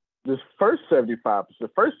 This first 75%, the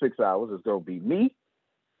first 6 hours is going to be me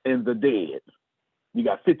and the dead. You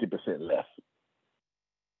got 50% left.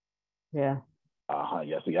 Yeah.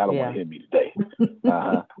 Yeah, see, I don't want to hear me today.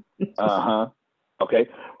 Okay.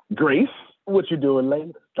 Grace, what you doing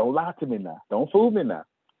later? Don't lie to me now. Don't fool me now.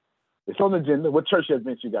 It's on the agenda. What church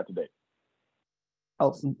events you got today?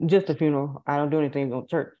 Oh, just a funeral. I don't do anything on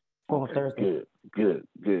church on Thursday. Good.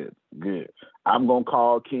 I'm going to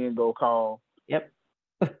call. Ken go call. Yep.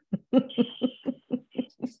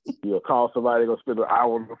 You'll call somebody, go spend an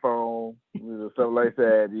hour on the phone, something like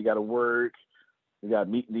that. You got to work. You got to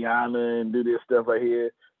meet Deanna and do this stuff right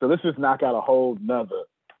here. So let's just knock out a whole nother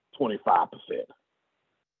 25%.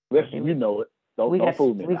 Listen, you know it. Don't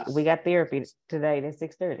fool me now. We got therapy today at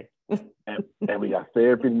 6:30. and we got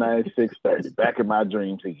therapy tonight at 6:30. Back in my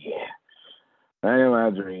dreams again.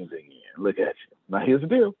 Look at you. Now here's the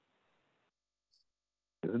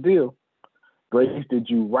deal. Grace, did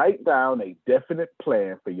you write down a definite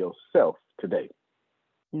plan for yourself today?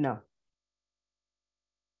 No.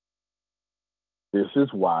 This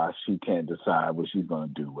is why she can't decide what she's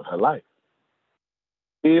going to do with her life.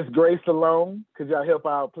 Is Grace alone? Could y'all help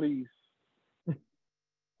out, please?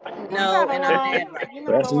 No, and I'm dead right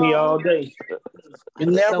now. That's me all day.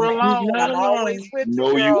 You're never alone. I'm always with you.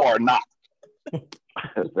 No, you are not.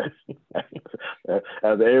 As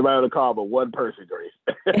everybody on the call, but one person, Grace.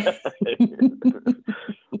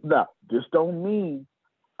 No, this don't mean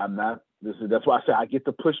I'm not. That's why I say I get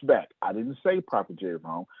to push back. I didn't say Prophet Jerry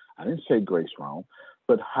wrong. I didn't say Grace wrong.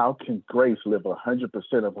 But how can Grace live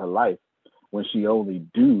 100% of her life when she only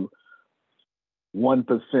do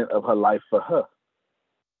 1% of her life for her?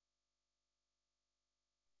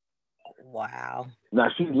 Wow. Now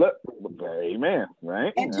she look, amen,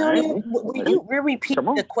 right? Antonio, right. will you repeat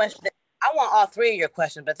the question? I want all three of your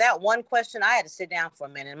questions, but that one question, I had to sit down for a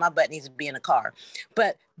minute, and my butt needs to be in the car.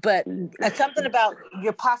 But something about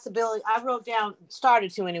your possibility, I wrote down,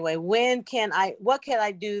 started to anyway. What can I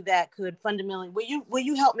do that could fundamentally? Will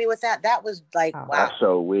you help me with that? That was like, wow. I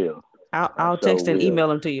so will. I'll text and email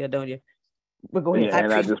them to you, don't you? But go ahead. Yeah,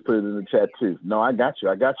 and I just put it in the chat too. No, I got you.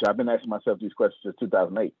 I've been asking myself these questions since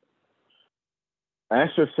 2008.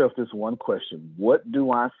 Ask yourself this one question. What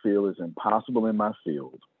do I feel is impossible in my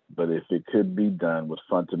field, but if it could be done, would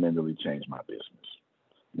fundamentally change my business?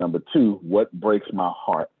 Number 2, what breaks my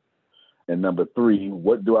heart? And number 3,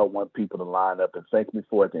 what do I want people to line up and thank me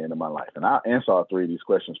for at the end of my life? And I'll answer all 3 of these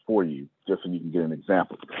questions for you, just so you can get an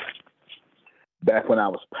example. Back when I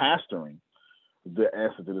was pastoring, the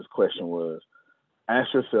answer to this question was,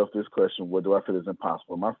 ask yourself this question, what do I feel is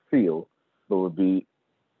impossible in my field, but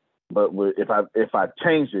if I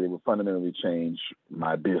changed it, it would fundamentally change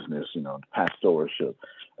my business, pastorship.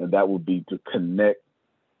 And that would be to connect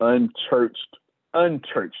unchurched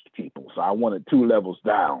people. So I wanted 2 levels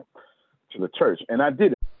down to the church. And I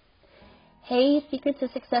did it. Hey, Secret to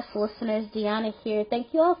Success listeners, Deanna here.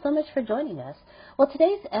 Thank you all so much for joining us. Well,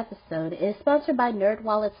 today's episode is sponsored by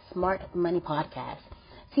NerdWallet's Smart Money Podcast.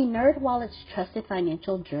 See, NerdWallet's trusted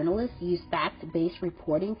financial journalists use fact-based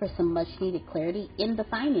reporting for some much-needed clarity in the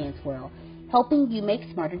finance world, helping you make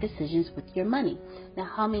smarter decisions with your money. Now,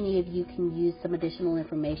 how many of you can use some additional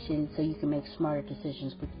information so you can make smarter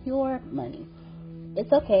decisions with your money?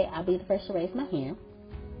 It's okay. I'll be the first to raise my hand.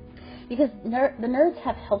 Because the nerds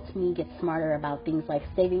have helped me get smarter about things like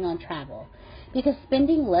saving on travel. Because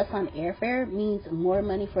spending less on airfare means more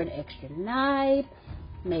money for an extra night,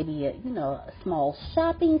 maybe a small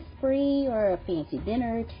shopping spree or a fancy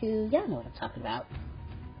dinner or 2. Y'all know what I'm talking about.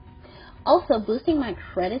 Also, boosting my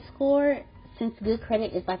credit score, since good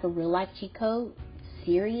credit is like a real life cheat code,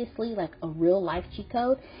 seriously, like a real life cheat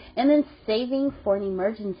code. And then saving for an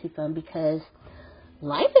emergency fund, because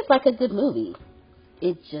life is like a good movie.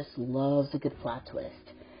 It just loves a good plot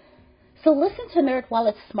twist. So listen to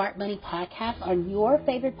NerdWallet's Smart Money Podcast on your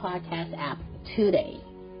favorite podcast app today.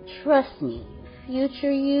 Trust me,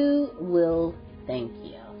 future you will thank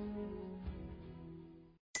you.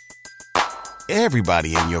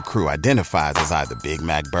 Everybody in your crew identifies as either Big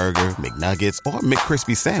Mac Burger, McNuggets, or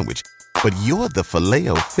McCrispy Sandwich. But you're the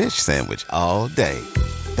Filet-O-Fish Sandwich all day.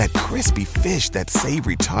 That crispy fish, that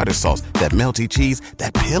savory tartar sauce, that melty cheese,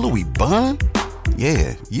 that pillowy bun.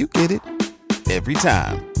 Yeah, you get it. Every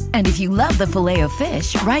time. And if you love the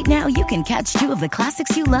Filet-O-Fish, right now you can catch 2 of the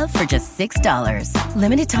classics you love for just $6.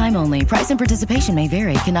 Limited time only. Price and participation may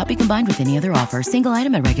vary. Cannot be combined with any other offer. Single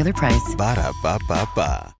item at regular price.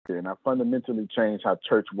 Ba-da-ba-ba-ba. And I fundamentally changed how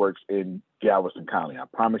church works in Galveston County. I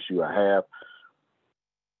promise you I have.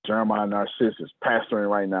 Jeremiah Narcissus is pastoring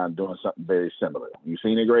right now and doing something very similar. You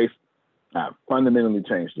seen it, Grace? I've fundamentally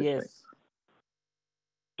changed this thing.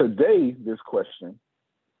 Today, this question,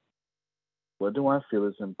 what do I feel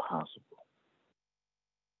is impossible?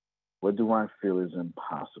 What do I feel is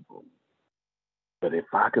impossible? But if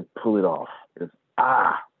I could pull it off, if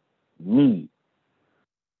I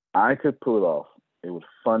could pull it off, it would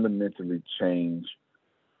fundamentally change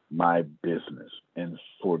my business. And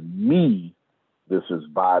for me, this is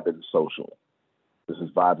Vibe and social. This is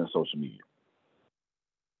Vibe and social media.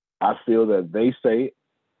 I feel that they say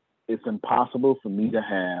it's impossible for me to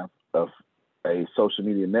have a social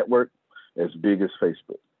media network as big as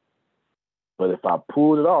Facebook. But if I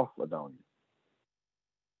pulled it off, Adonia,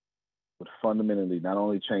 would fundamentally not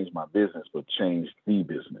only change my business, but change the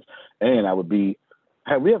business. And I would be,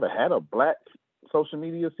 have we ever had a Black social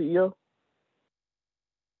media CEO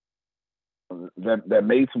that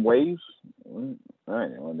made some waves? All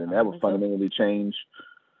right, well, then that would fundamentally change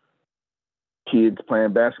kids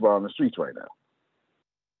playing basketball on the streets right now.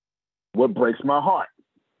 What breaks my heart?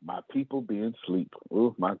 My people being asleep.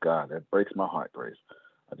 Oh my God, that breaks my heart, Grace.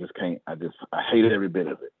 I just can't, I hate every bit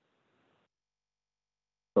of it.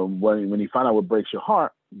 So when you find out what breaks your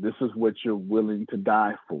heart, this is what you're willing to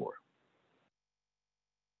die for.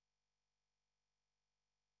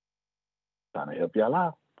 Trying to help y'all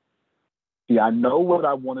out. See, I know what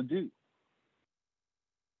I want to do.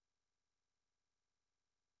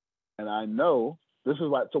 And I know, this is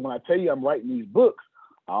why, so when I tell you I'm writing these books,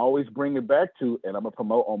 I always bring it back to, and I'm going to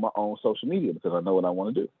promote on my own social media because I know what I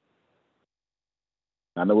want to do.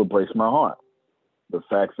 I know what breaks my heart. The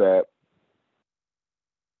fact that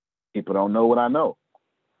people don't know what I know,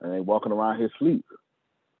 and they walking around here asleep.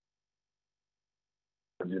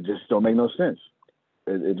 It just don't make no sense.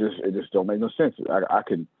 It just don't make no sense. I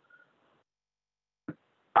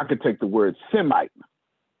could take the word Semite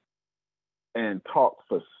and talk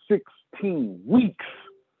for 16 weeks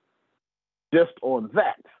just on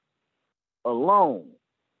that alone,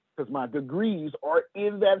 because my degrees are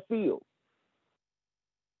in that field.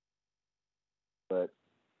 But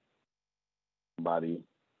somebody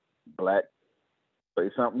Black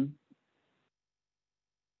say something,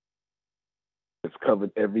 it's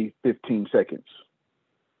covered every 15 seconds.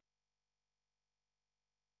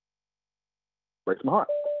 Breaks my heart.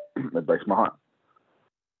 It breaks my heart.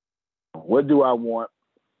 What do I want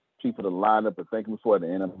people to line up and thank me for at the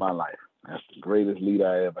end of my life? That's the greatest lead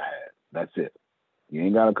I ever had. That's it. You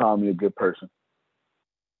ain't got to call me a good person.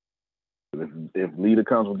 If leader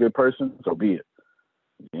comes with a good person, so be it.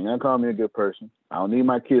 You ain't got to call me a good person. I don't need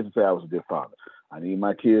my kids to say I was a good father. I need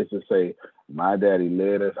my kids to say, my daddy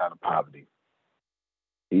led us out of poverty.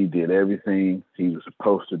 He did everything he was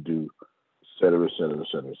supposed to do, et cetera, et cetera, et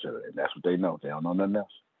cetera, et cetera. And that's what they know. They don't know nothing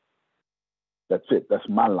else. That's it. That's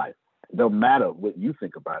my life. It don't matter what you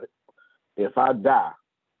think about it. If I die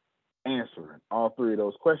answering all three of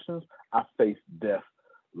those questions, I face death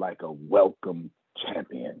like a welcome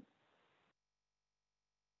champion.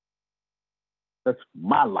 That's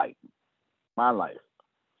my life. My life.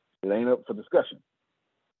 It ain't up for discussion.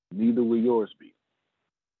 Neither will yours be.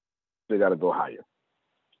 They got to go higher.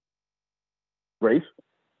 Grace,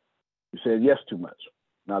 you said yes too much.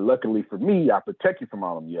 Now, luckily for me, I protect you from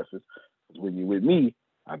all them yeses. Because when you're with me,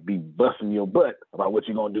 I be busting your butt about what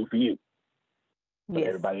you're going to do for you. But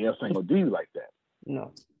everybody else ain't going to do you like that.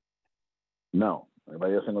 No.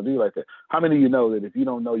 Everybody else ain't going to do you like that. How many of you know that if you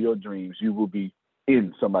don't know your dreams, you will be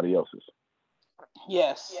in somebody else's?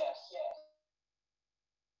 Yes.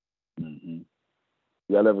 Mm-hmm.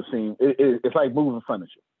 Y'all ever seen? It's like moving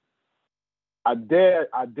furniture. I dare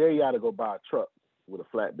y'all to go buy a truck with a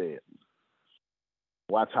flat bed.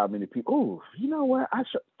 Watch how many people. Ooh, you know what? I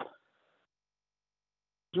should.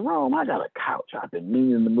 Jerome, I got a couch. I've been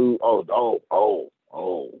meaning to move. Oh.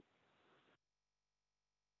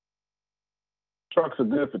 Trucks are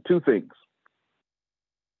good for two things: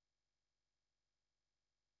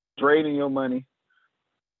 draining your money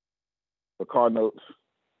for car notes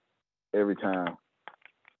every time,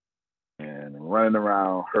 and running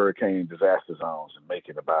around hurricane disaster zones and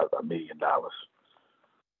making about $1 million.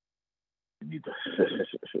 You need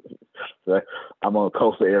to. I'm on a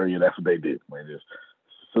coastal area. That's what they do. As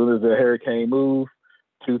soon as the hurricane moves,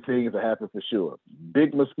 two things that happen for sure: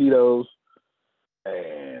 big mosquitoes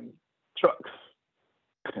and trucks.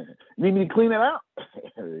 Need me to clean it out?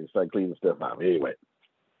 It's like cleaning stuff out. Anyway,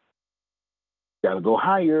 gotta go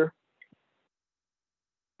higher.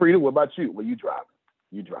 Frida, what about you? Well, you driving.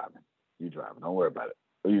 Don't worry about it.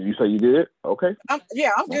 You say you did? Okay. I'm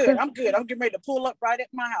good. Okay. I'm good. I'm getting ready to pull up right at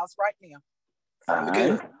my house right now. I'm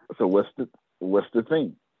good. So what's the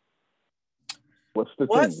thing? What's the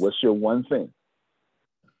thing? What's your one thing?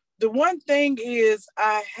 The one thing is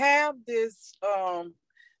I have this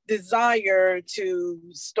desire to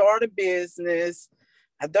start a business.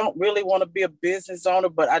 I don't really want to be a business owner,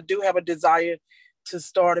 but I do have a desire to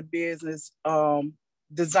start a business,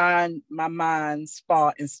 design my mind,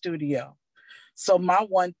 spa, and studio. So my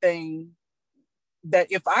one thing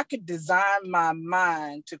that if I could design my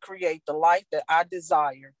mind to create the life that I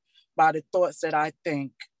desire by the thoughts that I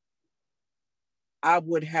think, I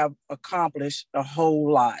would have accomplished a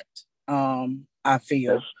whole lot. I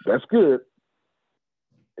feel that's good.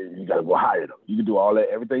 You gotta go hire them. You can do all that,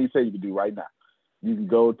 everything you say you can do right now. You can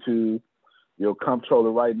go to your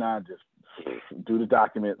comptroller right now, just do the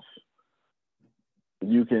documents.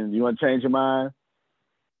 You want to change your mind?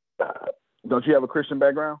 Don't you have a Christian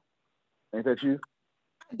background? Ain't that you?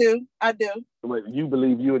 I do. But you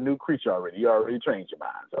believe you're a new creature already. You already changed your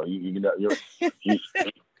mind. So you know you're so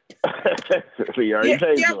you already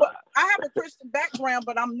changed your mind. I have a Christian background,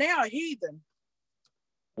 but I'm now a heathen.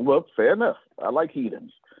 Well, fair enough. I like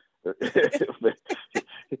heathens.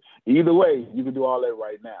 Either way, you can do all that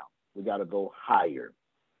right now. We got to go higher.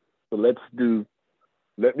 So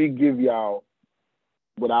let me give y'all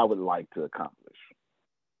what I would like to accomplish.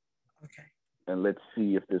 Okay. And let's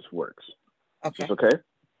see if this works. Okay. Is okay?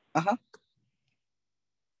 Uh-huh.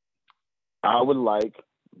 I would like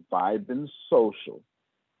Vibin Social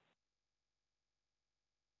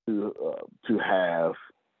to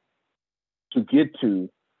get to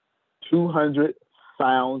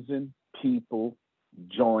 200,000 people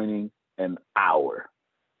joining an hour.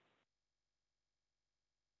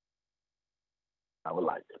 I would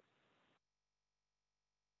like it.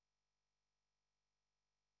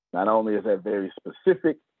 Not only is that very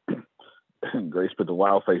specific, Grace put the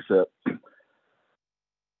wild face up.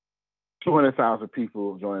 200,000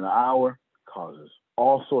 people joining an hour causes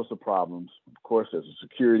all sorts of problems. Of course, there's a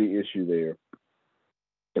security issue there.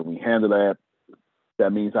 Can we handle that?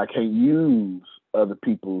 That means I can't use other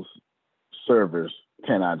people's servers,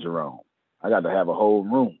 can I, Jerome? I got to have a whole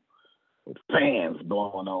room with fans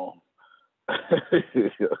blowing on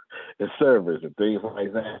the servers and things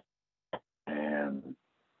like that, and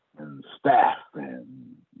staff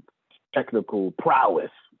and technical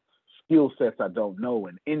prowess, skill sets I don't know,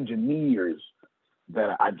 and engineers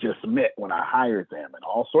that I just met when I hired them, and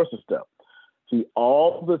all sorts of stuff. See,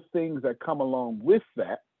 all the things that come along with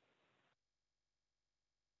that,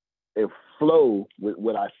 it flow with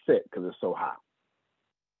what I said because it's so high.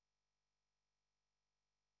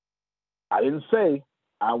 I didn't say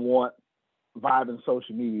I want Vibin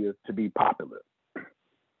Social Media to be popular. It's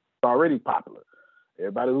already popular.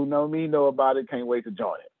 Everybody who know me know about it. Can't wait to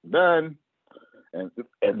join it. Done. And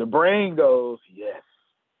the brain goes, yes,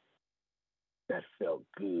 that felt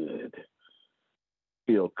good.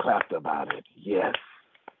 Feel clapped about it. Yes.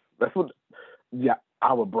 That's what, yeah,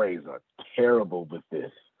 our brains are terrible with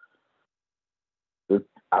this.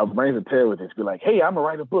 Our brains are terrible with this. Be like, hey, I'm going to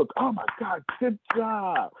write a book. Oh my God, good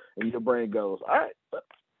job. And your brain goes, all right,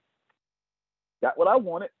 got what I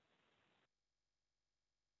wanted.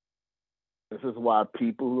 This is why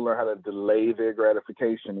people who learn how to delay their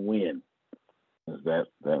gratification win. Is that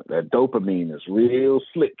dopamine is real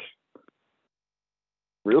slick.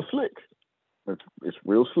 Real slick. It's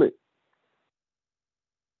real slick.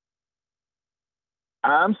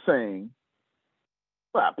 I'm saying,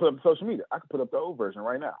 well, I put up social media. I can put up the old version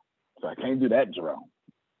right now. So I can't do that, Jerome.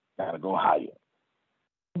 Gotta go higher.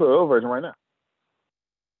 Put the old version right now.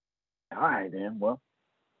 All right, then. Well,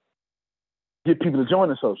 get people to join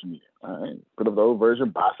the social media. All right. Put up the old version,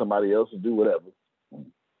 buy somebody else, and do whatever. All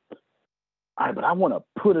right, but I want to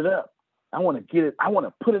put it up. I want to get it. I want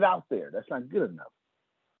to put it out there. That's not good enough.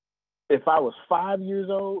 If I was 5 years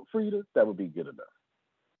old, Frida, that would be good enough.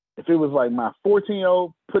 If it was like my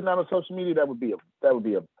 14-year-old putting out on social media, that would be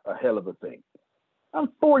a hell of a thing. I'm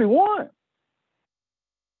 41.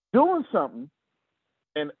 Doing something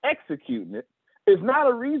and executing it is not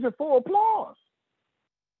a reason for applause.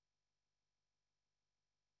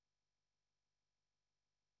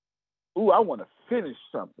 Ooh, I want to finish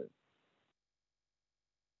something.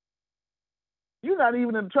 You're not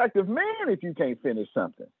even an attractive man if you can't finish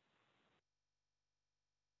something.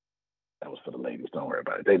 That was for the ladies. Don't worry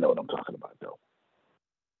about it. They know what I'm talking about, though.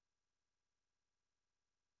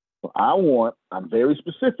 So I'm very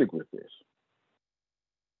specific with this.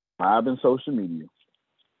 Vibin Social Media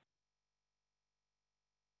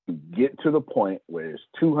to get to the point where there's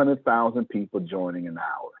 200,000 people joining an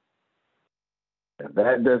hour. If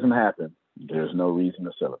that doesn't happen, there's no reason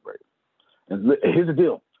to celebrate. And here's the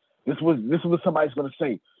deal. This is what somebody's going to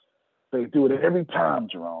say. They do it every time,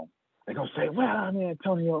 Jerome. They're going to say, well, I mean,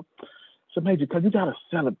 Antonio, So Major, because you got to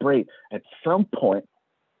celebrate at some point.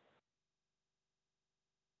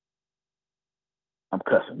 I'm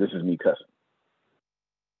cussing. This is me cussing.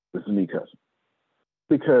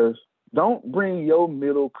 Because don't bring your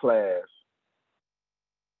middle class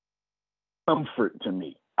comfort to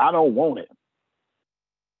me. I don't want it.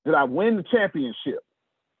 Did I win the championship?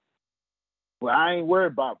 Well, I ain't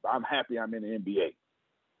worried about it. I'm happy I'm in the NBA.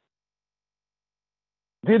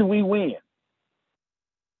 Did we win?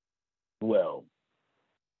 Well,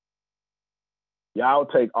 y'all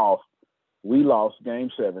take off. We lost game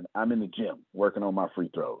 7. I'm in the gym working on my free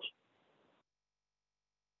throws.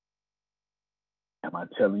 Am I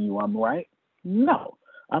telling you I'm right? No.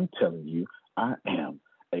 I'm telling you I am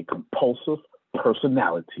a compulsive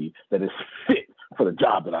personality that is fit for the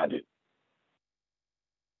job that I do. That's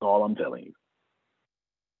all I'm telling you.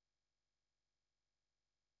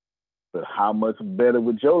 But how much better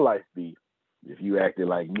would your life be if you acted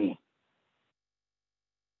like me?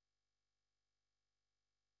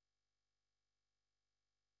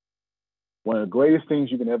 One of the greatest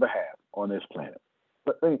things you can ever have on this planet.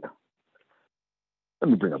 But let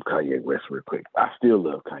me bring up Kanye West real quick. I still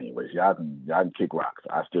love Kanye West. Y'all can kick rocks.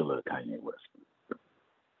 I still love Kanye West.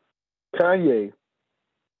 Kanye,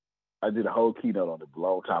 I did a whole keynote on it a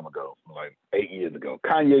long time ago, like 8 years ago.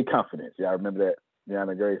 Kanye Confidence. Y'all remember that?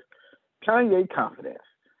 Deanna Grace? Kanye Confidence.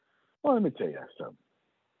 Well, let me tell you something.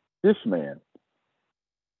 This man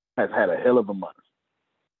has had a hell of a month.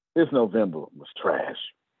 This November was trash.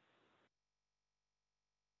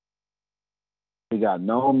 He got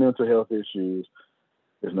no mental health issues.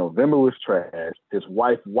 His November was trash. His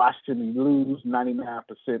wife watched him lose 99%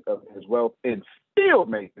 of his wealth and still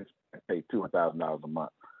made this pay $200,000 a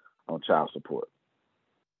month on child support.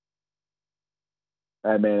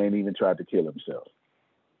 That man ain't even tried to kill himself.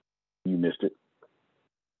 You missed it.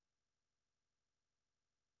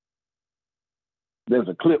 There's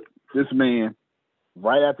a clip. This man,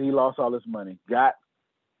 right after he lost all his money, got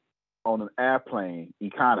on an airplane,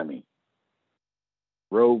 economy,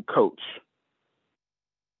 road coach.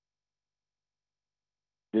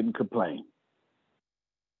 Didn't complain.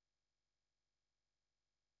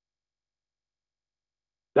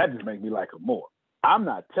 That just makes me like him more. I'm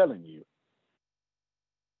not telling you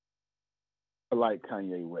I like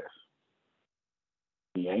Kanye West.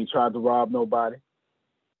 He ain't tried to rob nobody.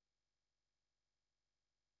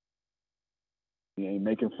 He ain't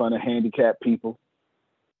making fun of handicapped people.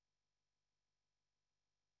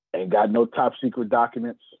 Ain't got no top secret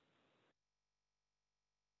documents.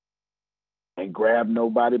 Ain't grabbed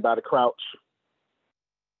nobody by the crouch.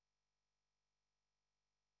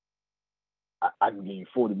 I can give you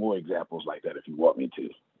 40 more examples like that if you want me to.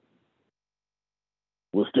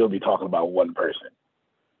 We'll still be talking about one person.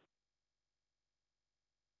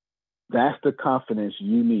 That's the confidence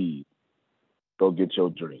you need. Go get your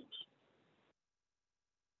dreams.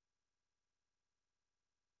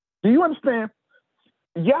 Do you understand?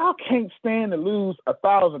 Y'all can't stand to lose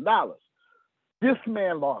 $1,000. This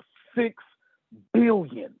man lost $6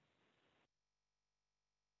 billion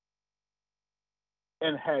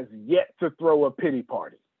and has yet to throw a pity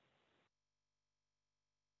party.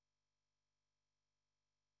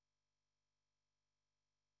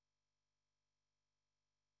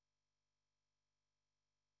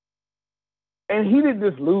 And he didn't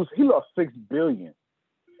just lose, he lost $6 billion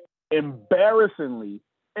embarrassingly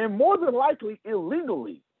and more than likely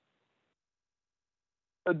illegally.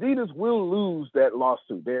 Adidas will lose that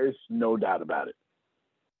lawsuit. There is no doubt about it.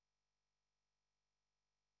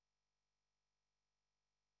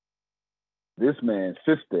 This man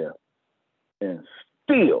sits there and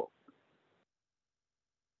still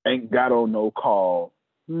ain't got on no call.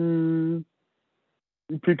 You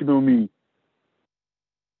picking on me.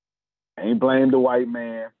 Ain't blamed the white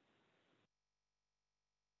man.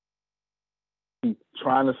 He's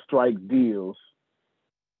trying to strike deals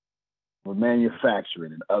with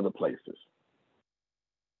manufacturing in other places.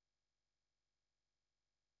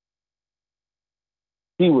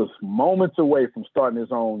 He was moments away from starting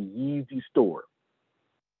his own Yeezy store.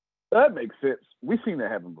 That makes sense. We've seen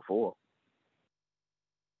that happen before.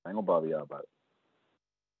 I ain't gonna bother y'all about it.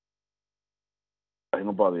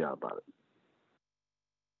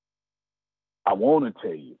 I want to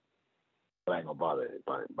tell you, but I ain't gonna bother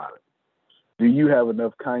anybody about it. Do you have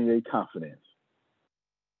enough Kanye confidence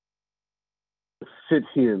to sit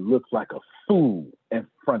here and look like a fool in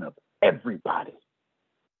front of everybody?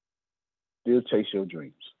 Still chase your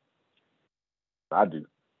dreams. I do.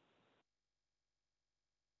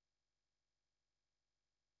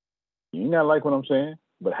 You ain't gotta like what I'm saying,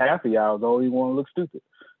 but half of y'all don't even want to look stupid.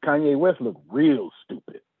 Kanye West look real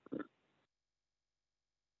stupid.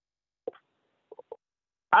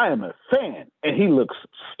 I am a fan, and he looks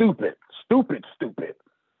stupid. Who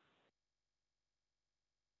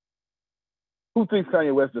thinks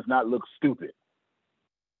Kanye West does not look stupid?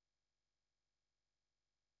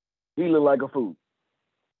 He look like a fool.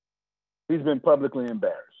 He's been publicly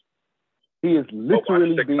embarrassed. He is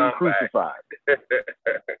literally being crucified.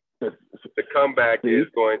 The comeback is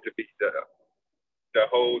going to be the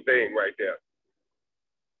whole thing right there.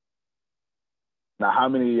 Now, how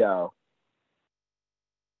many of y'all,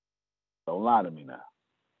 don't lie to me now,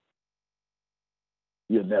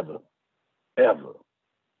 you'll never, ever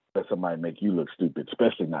let somebody make you look stupid,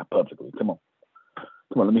 especially not publicly. Come on,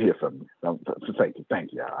 let me hear from you.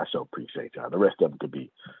 Thank you. I so appreciate y'all. The rest of them could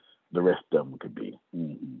be.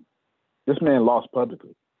 Mm-hmm. This man lost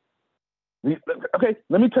publicly. Okay,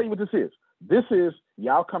 let me tell you what this is. This is,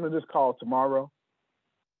 y'all come to this call tomorrow,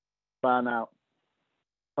 find out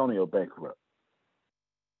Antonio bankrupt.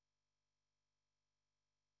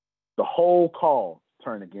 The whole call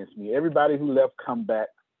turned against me. Everybody who left come back.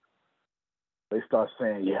 They start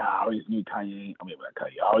saying, yeah, I always knew Kanye. I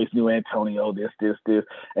always knew Antonio, this.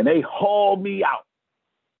 And they haul me out.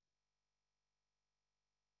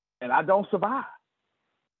 And I don't survive.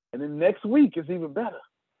 And then next week is even better.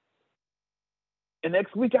 And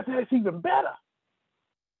next week I think it's even better.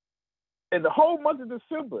 And the whole month of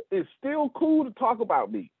December is still cool to talk about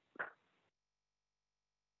me.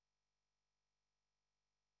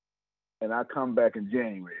 And I come back in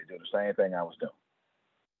January and do the same thing I was doing.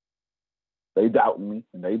 They doubting me,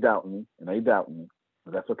 and they doubting me, and they doubting me.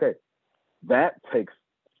 But that's okay. That takes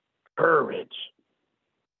courage.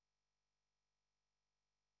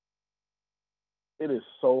 It is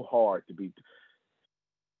so hard to be.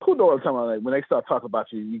 Who knows what I'm talking about? Like when they start talking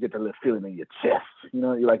about you, you get that little feeling in your chest. You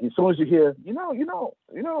know, you're like, as soon as you hear, you know,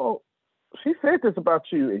 she said this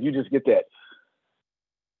about you, and you just get that.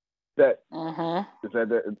 Is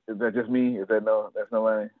that just me? Is that no? That's no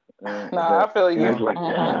way. No, I feel you. Like,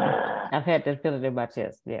 I've had that feeling in my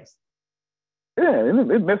chest. Yes. Yeah,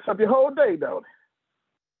 and it messes up your whole day, don't it?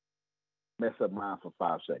 Mess up mine for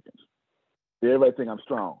 5 seconds. Everybody think I'm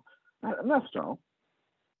strong. I'm not strong.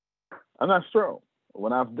 I'm not strong.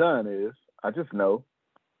 What I've done is I just know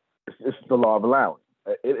it's the law of allowance.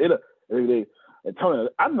 Tony,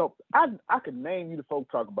 I know I can name you the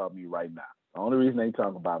folks talk about me right now. The only reason they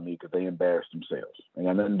talk about me because they embarrass themselves. Ain't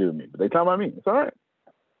got nothing to do with me. But they talk about me. It's all right.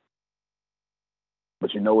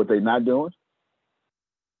 But you know what they're not doing?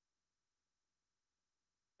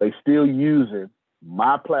 They still using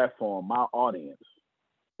my platform, my audience,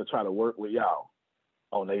 to try to work with y'all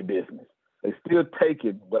on their business. They still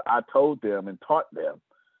taking what I told them and taught them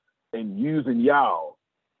and using y'all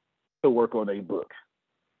to work on their book.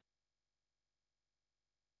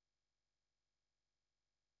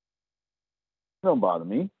 It don't bother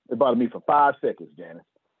me. It bothered me for 5 seconds, Janice.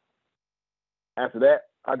 After that,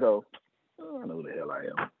 I go, I know who the hell I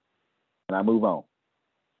am. And I move on.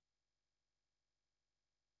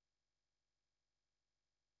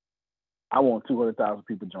 I want 200,000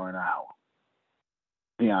 people to join the hour.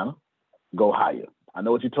 Tiana, go higher. I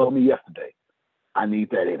know what you told me yesterday. I need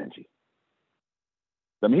that energy.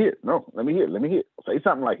 Let me hear it. No, let me hear it. Say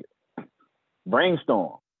something like it.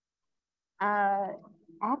 Brainstorm. I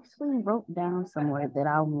actually wrote down somewhere that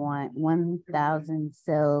I want 1,000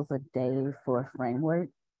 sales a day for a framework.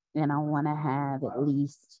 And I want to have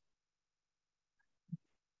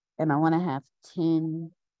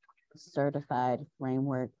 10 certified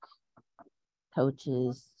framework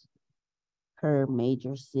coaches per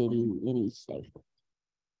major city in each state.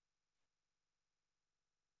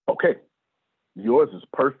 Okay. Yours is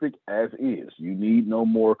perfect as is. You need no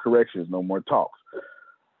more corrections, no more talks.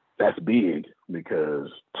 That's big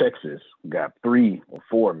because Texas got 3 or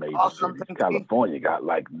 4 major cities. California got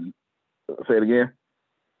like, say it again.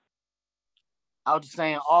 I was just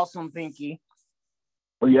saying, awesome, Pinky.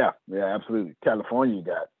 Well, yeah, absolutely. California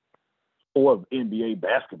got 4 NBA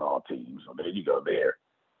basketball teams. So there you go there.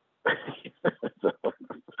 So,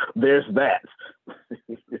 there's that.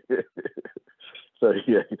 So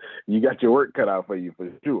yeah, you got your work cut out for you for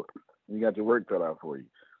sure. You got your work cut out for you.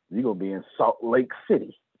 You're gonna be in Salt Lake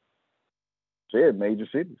City. Said major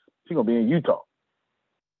cities. She's gonna be in Utah.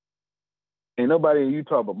 Ain't nobody in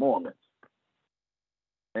Utah but Mormons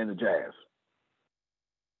and the Jazz.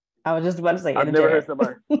 I was just about to say. I've never heard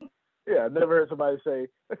somebody. Yeah, I've never heard somebody say,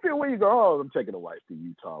 "I feel where you go." Oh, I'm taking a wife to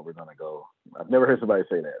Utah. We're gonna go. I've never heard somebody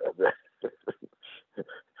say that.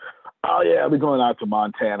 Oh yeah, we're going out to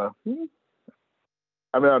Montana.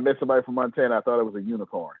 I mean, I met somebody from Montana. I thought it was a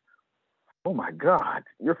unicorn. Oh my God,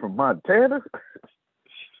 you're from Montana?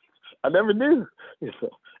 I never knew.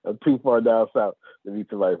 I'm too far down south to meet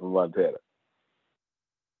somebody from Montana.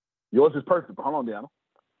 Yours is perfect, but hold on, Deanna.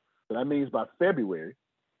 So that means by February,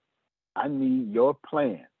 I need your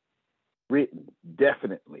plan written,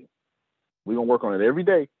 definitely. We're going to work on it every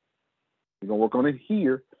day. We're going to work on it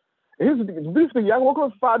here. And here's the thing, y'all work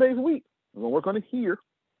on it 5 days a week. We're going to work on it here.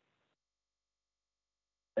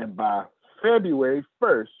 And by February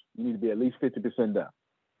 1st, you need to be at least 50% done.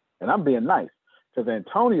 And I'm being nice, because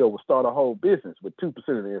Antonio will start a whole business with 2%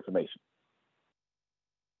 of the information.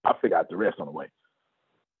 I'll figure out the rest on the way.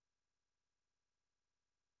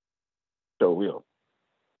 So will.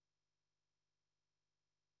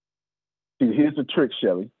 See, here's the trick,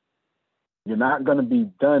 Shelly. You're not going to be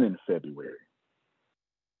done in February.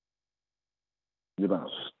 You're going to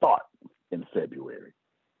start in February.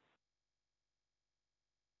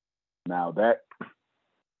 Now that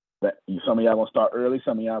some of y'all going to start early,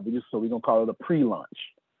 some of y'all, so we're going to call it a pre-launch.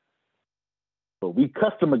 So we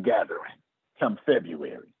customer gathering come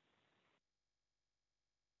February.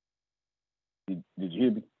 Did you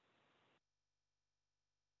hear me?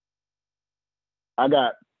 I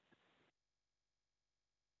got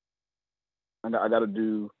to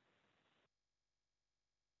do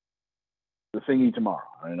the thingy tomorrow.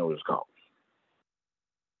 I don't know what it's called.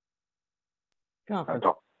 Conference.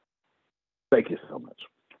 Thank you so much.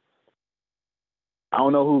 I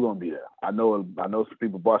don't know who's gonna be there. I know some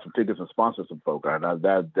people bought some tickets and sponsored some folk. That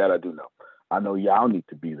I do know. I know y'all need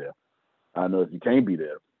to be there. I know if you can't be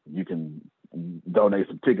there, you can donate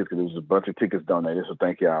some tickets, because there was a bunch of tickets donated. So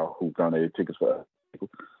thank y'all who donated tickets for us.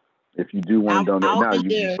 If you do want to donate now, you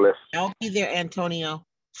be blessed. I'll be there, Antonio.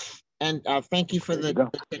 And thank you for the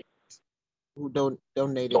tickets who donated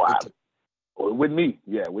the tickets. With me,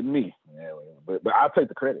 yeah, with me. Yeah, but I'll take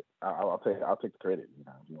the credit. I'll take the credit. You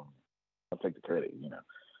know, if you want, I'll take the credit. You know,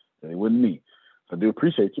 it wasn't me. So I do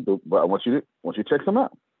appreciate you, but I want you to check some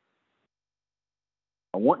out.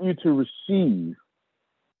 I want you to receive.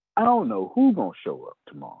 I don't know who's gonna show up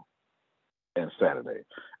tomorrow and Saturday,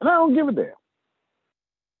 and I don't give a damn.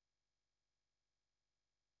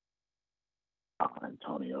 Oh,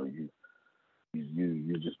 Antonio, you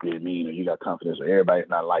just being mean, or you got confidence, or everybody's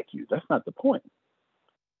not like you. That's not the point.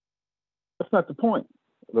 That's not the point.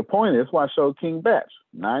 The point is why I showed King Batch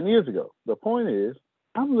 9 years ago. The point is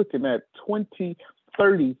I'm looking at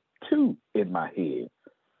 2032 in my head.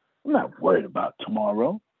 I'm not worried about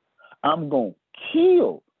tomorrow. I'm going to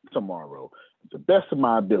kill tomorrow to the best of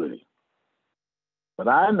my ability. But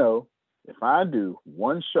I know if I do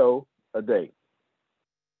one show a day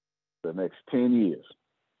for the next 10 years,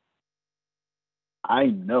 I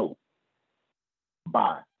know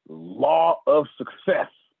by law of success,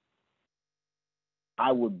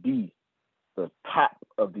 I would be the top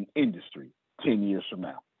of the industry 10 years from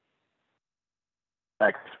now.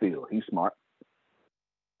 Ask Phil, he's smart.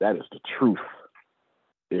 That is the truth.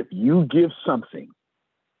 If you give something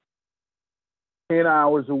 10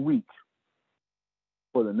 hours a week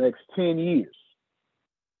for the next 10 years,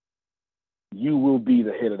 you will be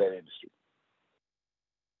the head of that industry.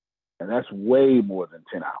 And that's way more than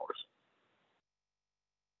 10 hours.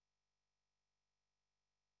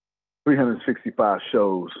 365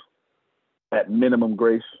 shows at minimum,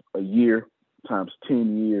 Grace, a year times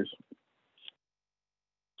 10 years,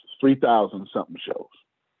 3,000 something shows.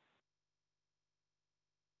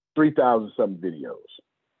 3,000 something videos.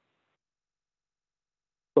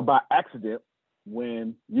 So by accident,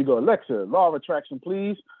 when you go, Alexa, law of attraction,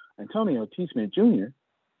 please, Antonio T. Smith Jr.,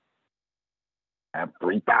 have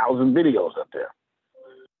 3,000 videos up there.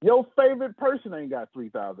 Your favorite person ain't got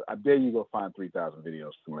 3,000. I dare you go find 3,000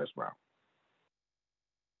 videos from Les Brown.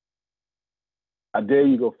 I dare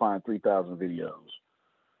you go find 3,000 videos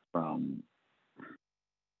from,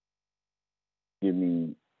 give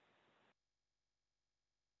me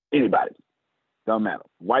anybody. Don't matter,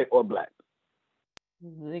 white or black.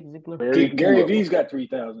 Gary V's got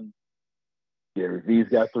 3,000. Gary V's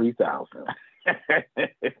got 3,000.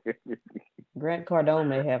 Grant Cardone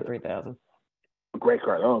may have 3,000. Grant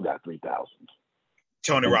Cardone got 3,000.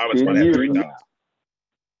 Tony Robbins might have 3,000.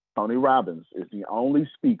 Tony Robbins is the only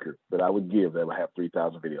speaker that I would give that would have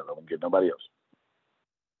 3,000 videos. I wouldn't give nobody else.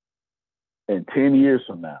 And 10 years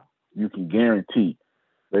from now, you can guarantee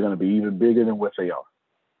they're going to be even bigger than what they are.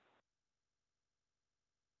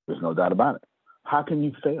 There's no doubt about it. How can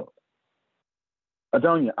you fail?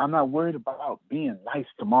 Adonia, I'm not worried about being nice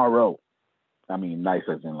tomorrow. I mean, nice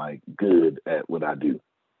as in like good at what I do.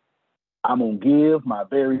 I'm going to give my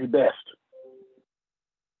very best.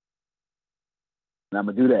 And I'm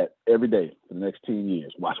going to do that every day for the next 10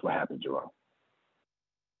 years. Watch what happens, Jerome.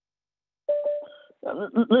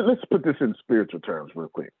 Let's put this in spiritual terms real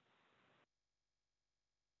quick.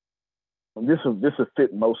 This will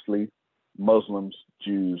fit mostly Muslims,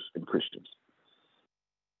 Jews, and Christians,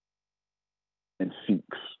 and Sikhs.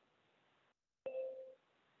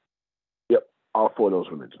 Yep, all 4 of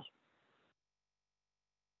those religions.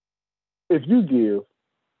 If you give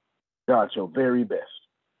God your very best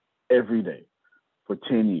every day for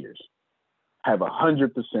 10 years, have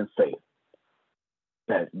 100% faith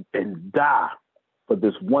that, and die for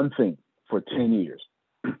this one thing for 10 years,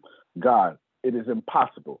 God, it is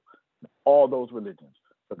impossible, all those religions,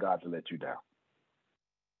 for God to let you down.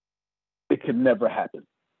 It can never happen.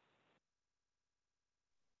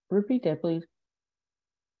 Repeat that, please.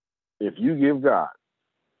 If you give God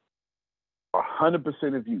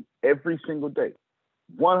 100% of you every single day,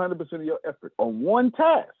 100% of your effort on one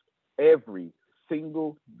task every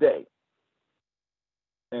single day,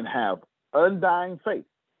 and have undying faith,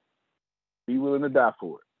 be willing to die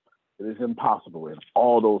for it, it is impossible in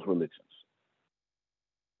all those religions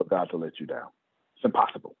for God to let you down. It's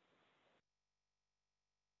impossible.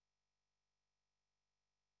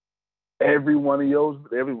 Every one of yours,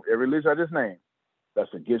 every religion I just named,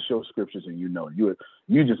 that's against your scriptures, and you know it.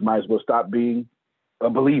 You just might as well stop being a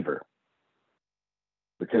believer,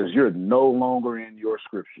 because you're no longer in your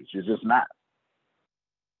scriptures. You're just not.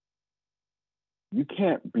 You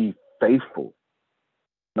can't be faithful.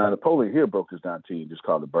 Now, Napoleon Hill broke this down to you, just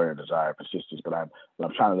called it burning desire, persistence, but I'm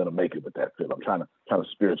trying to let him make it with that feel. I'm trying to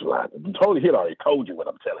spiritualize it. Napoleon Hill already told you what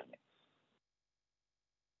I'm telling you.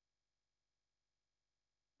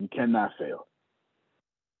 You cannot fail.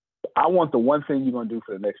 I want the one thing you're going to do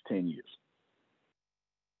for the next 10 years.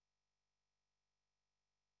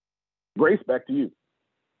 Grace, back to you.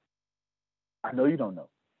 I know you don't know.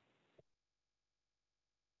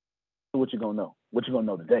 So what you going to know? What you going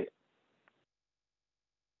to know today?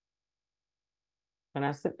 When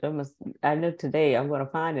I sit, I know today I'm going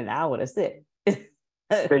to find an hour to sit.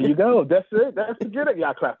 There you go. That's it. That's the good.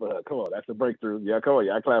 Y'all clap for her. Come on. That's a breakthrough. Yeah, come on.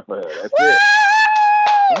 Y'all clap for her. That's it.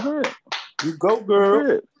 That's it. You go, girl.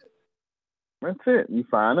 That's it. That's it. You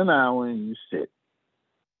find an hour and you sit.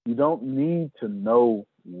 You don't need to know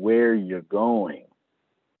where you're going.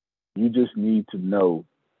 You just need to know,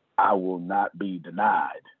 I will not be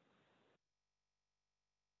denied.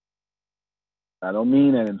 I don't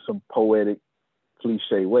mean that in some poetic,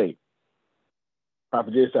 cliche way.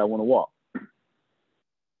 Prophet Jay said, I want to walk.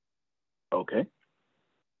 Okay.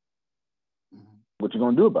 What you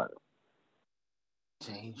going to do about it?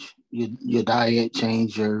 Change your diet,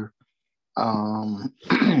 change your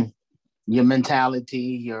your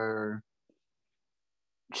mentality,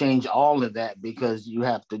 change all of that, because you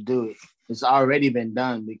have to do it. It's already been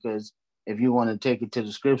done, because if you want to take it to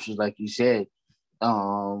the scriptures, like you said,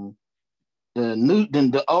 the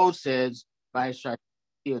old says by his stripes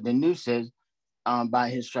healed. The new says by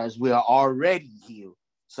his stripes we are already healed.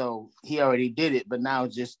 So he already did it, but now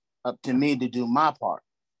it's just up to me to do my part.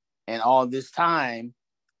 And all this time,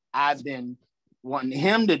 I've been wanting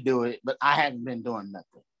him to do it, but I haven't been doing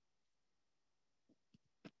nothing.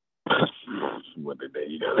 What did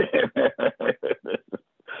they,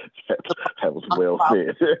 that was well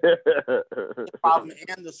said. The problem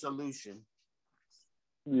and the solution.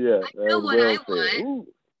 Yeah, I know what I want.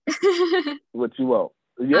 What you want?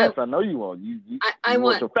 Yes, I know you want. I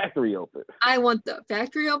want your factory open. I want the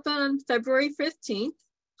factory open on February 15th.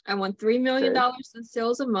 I want $3 million in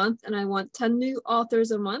sales a month, and I want 10 new authors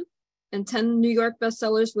a month and 10 New York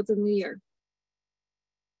bestsellers within the year.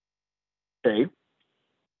 Okay.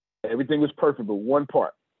 Everything was perfect, but one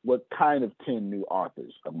part. What kind of 10 new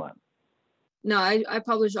authors a month? No, I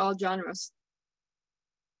publish all genres.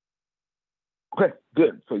 Okay,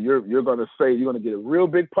 good. So you're going to say you're going to get a real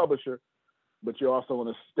big publisher, but you're also going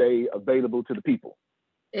to stay available to the people.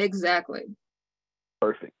 Exactly.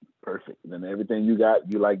 Perfect. Then everything you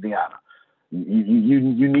got, you like Deanna.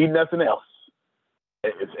 You need nothing else.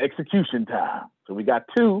 It's execution time. So we got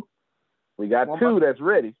two. That's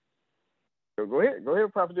ready. So go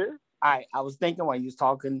ahead, Prophet Jerry. All right. I was thinking while you was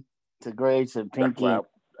talking to Grace and Pinky.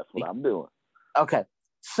 That's what I'm doing. Okay.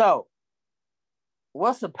 So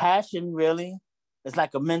what's a passion really? It's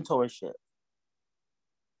like a mentorship.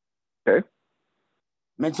 Okay.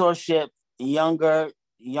 Mentorship younger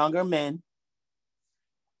men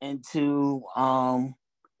into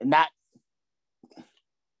not,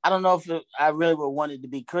 I don't know if I really would want it to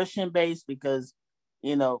be Christian based, because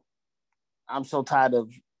I'm so tired of,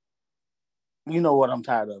 what I'm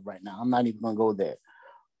tired of right now. I'm not even gonna go there.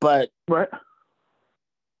 But right,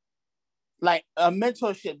 like a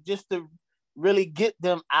mentorship, just to really get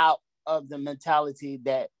them out of the mentality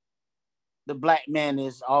that the Black man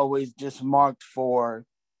is always just marked for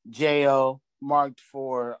jail, marked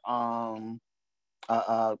for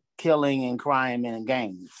killing and crime and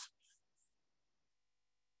gangs.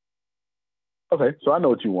 Okay, so I know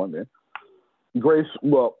what you want then. Grace,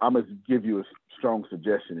 well, I'm going to give you a strong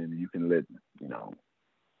suggestion and you can let,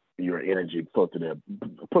 your energy filter there.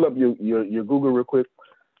 Pull up your Google real quick.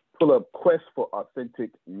 Pull up Quest for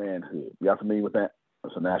Authentic Manhood. Y'all familiar with that?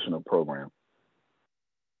 It's a national program.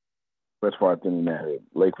 Quest for Authentic Manhood.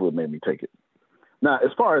 Lakewood made me take it. Now,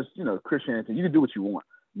 as far as, Christianity, you can do what you want.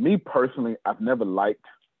 Me personally, I've never liked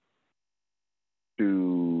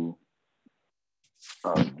to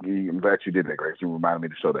I'm glad you did that, Grace. You reminded me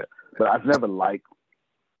to show that. But I've never liked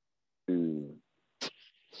to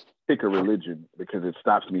pick a religion because it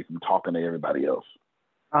stops me from talking to everybody else.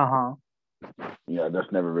 Yeah,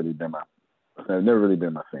 that's never really been my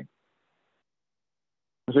thing.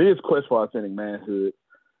 So here's Quest for Authentic Manhood.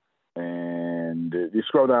 And you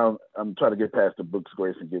scroll down, I'm trying to get past the books,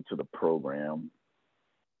 Grace, and get to the program.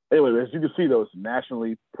 Anyway, as you can see, though, it's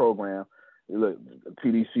nationally programmed. Look,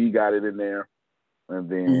 TDC got it in there. And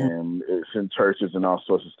then it's in churches and all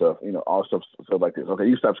sorts of stuff, all stuff like this. Okay,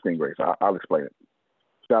 you stop screen, Grace. I'll explain it.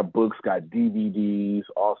 It's got books, got DVDs,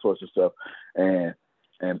 all sorts of stuff. And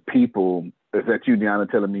people, is that you, Deanna,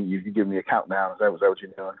 telling me you give me a countdown? Is that what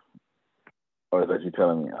you're doing? Or is that you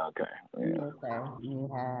telling me? Okay. Yeah.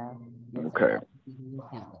 Okay.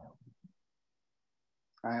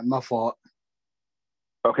 All right, my fault.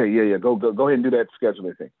 Okay, yeah. Go ahead and do that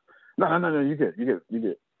scheduling thing. No, you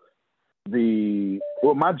good.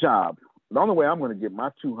 My job, the only way I'm going to get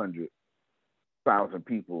my 200,000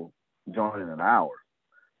 people joining an hour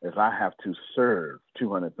is I have to serve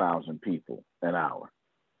 200,000 people an hour.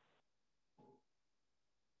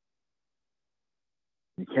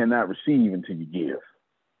 You cannot receive until you give.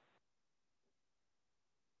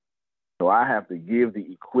 So I have to give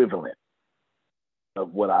the equivalent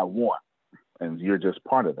of what I want. And you're just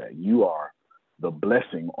part of that. You are the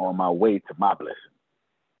blessing on my way to my blessing.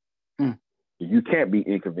 You can't be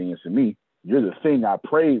inconveniencing me. You're the thing I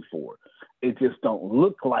prayed for. It just don't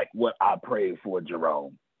look like what I prayed for,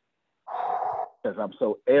 Jerome. Because I'm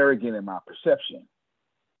so arrogant in my perception.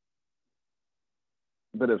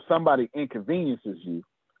 But if somebody inconveniences you,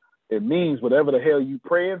 it means whatever the hell you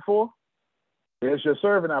praying for, there's your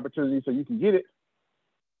serving opportunity so you can get it.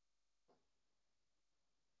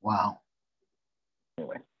 Wow.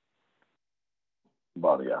 Anyway.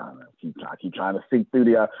 Bother y'all. I keep trying to think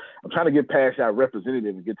through I'm trying to get past y'all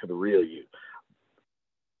representative and get to the real you.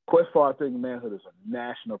 Quest for Authentic Manhood is a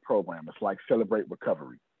national program. It's like Celebrate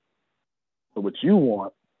Recovery. So what you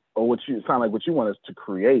want, or what you want is to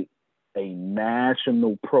create a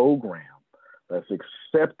national program that's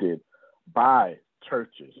accepted by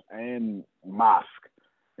churches and mosques.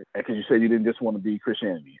 Because you said you didn't just want to be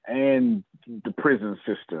Christianity and the prison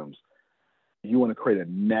systems. You want to create a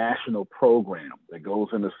national program that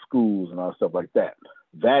goes into schools and all stuff like that.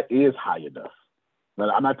 That is high enough.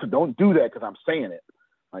 But don't do that because I'm saying it.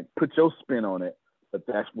 Like, put your spin on it. But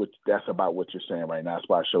that's about what you're saying right now. That's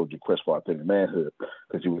why I showed you Quest for Authentic Manhood,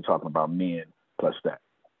 because you were talking about men plus that.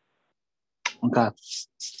 Okay.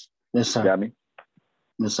 Yes, sir. Got me?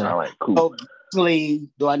 Yes, sir. All right, cool. So,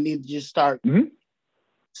 do I need to just start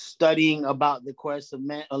studying about the Quest of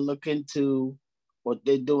Man or look into what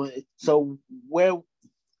they're doing? So where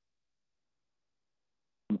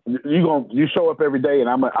you show up every day, and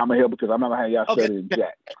I'm gonna help because I'm not gonna have y'all studying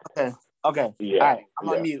jack. Okay. Yeah. All right. I'm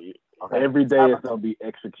on mute. Okay. Every day is gonna be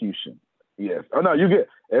execution. Yes. Oh no, you get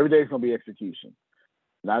every day is gonna be execution.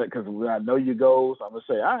 Not because when I know your goals, I'm gonna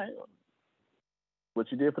say, all right,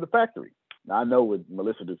 what you did for the factory. Now I know what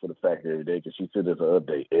Melissa did for the factory every day because she sends us an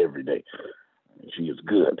update every day. She is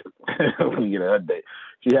good. We get an update.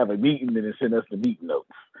 She have a meeting and then send us the meeting notes.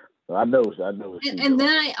 So I know what she and then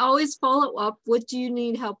I always follow up. What do you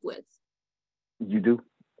need help with? You do.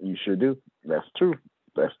 You sure do. That's true.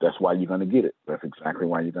 That's why you're gonna get it. That's exactly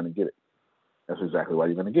why you're gonna get it. That's exactly why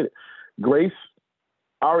you're gonna get it. Grace,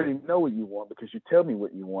 I already know what you want because you tell me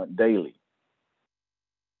what you want daily.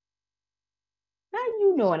 How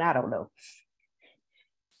you know and I don't know?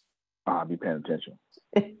 I'll be paying attention.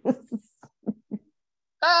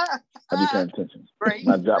 I'll be paying attention.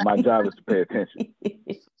 My job is to pay attention.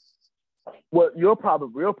 Well, real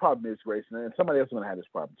problem is, Grace, and somebody else is going to have this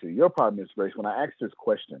problem too. Your problem is, Grace, when I ask this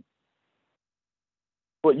question,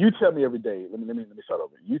 well, you tell me every day. Let me start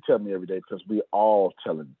over. You tell me every day because we all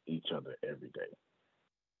telling each other every day.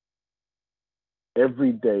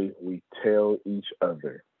 Every day we tell each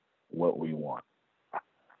other what we want.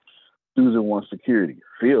 Susan wants security.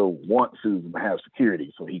 Phil wants Susan to have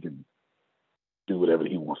security so he can do whatever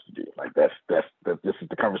he wants to do. Like this is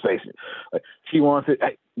the conversation. Like she wants it.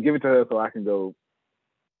 Hey, give it to her so I can go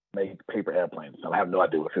make paper airplanes. I have no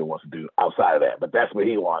idea what Phil wants to do outside of that, but that's what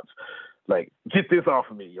he wants. Like, get this off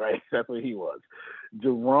of me, right? That's what he was.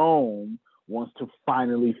 Jerome wants to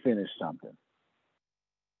finally finish something.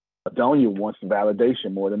 Adonia wants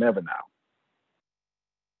validation more than ever now.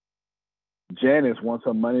 Janice wants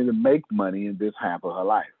her money to make money in this half of her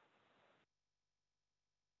life.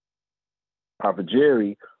 Papa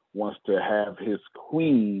Jerry wants to have his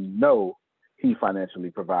queen know he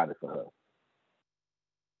financially provided for her.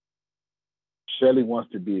 Shelly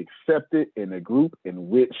wants to be accepted in a group in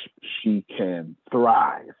which she can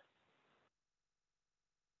thrive.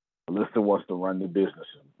 Alyssa wants to run the business,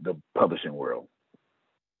 the publishing world.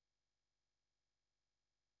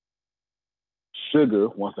 Sugar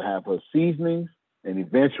wants to have her seasonings and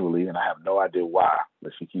eventually, and I have no idea why,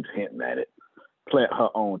 but she keeps hinting at it, plant her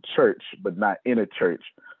own church, but not in a church,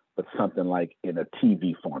 but something like in a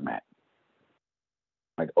TV format,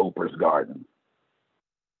 like Oprah's Garden.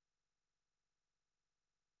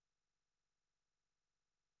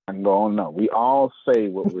 I can go on. No, we all say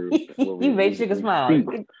what we're. You made Sugar smile.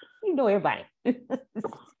 You know everybody.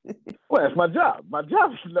 Well, that's my job. My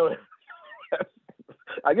job is to know.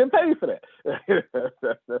 I get paid for that.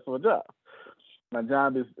 That's my job. My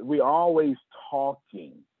job is we always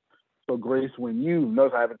talking. So Grace, when you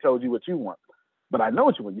notice, I haven't told you what you want, but I know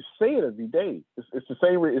what you want. You say it every day. It's the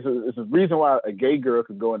same. It's a reason why a gay girl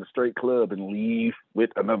could go in a straight club and leave with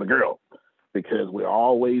another girl, because we're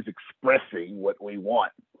always expressing what we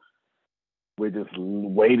want. We're just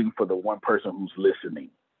waiting for the one person who's listening.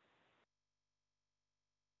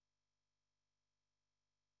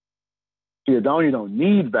 See, Adonia don't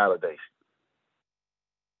need validation,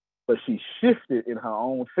 but she shifted in her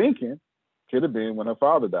own thinking. Could have been when her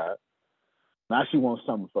father died. Now she wants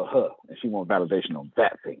something for her, and she wants validation on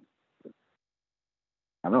that thing. I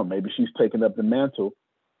don't know, maybe she's taking up the mantle.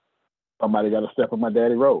 Somebody got to step on my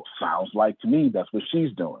daddy role. Sounds like to me that's what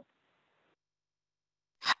she's doing.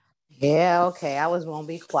 Yeah, okay. I won't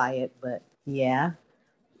be quiet, but yeah.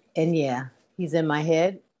 And yeah, he's in my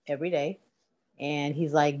head every day. And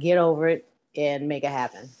he's like, get over it and make it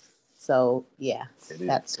happen. So yeah,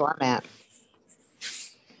 that's where I'm at.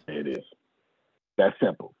 It is. That's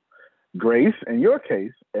simple. Grace, in your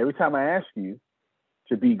case, every time I ask you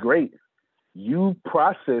to be great, you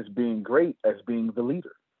process being great as being the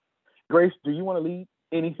leader. Grace, do you want to lead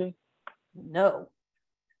anything? No.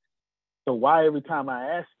 So why every time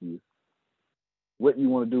I ask you what you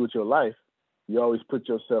want to do with your life, you always put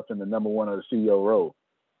yourself in the number one or the CEO role?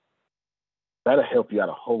 That'll help you out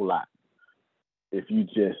a whole lot if you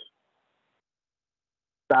just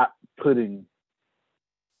stop putting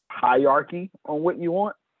hierarchy on what you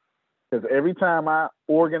want. Because every time I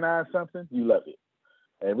organize something, you love it.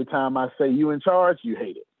 Every time I say you in charge, you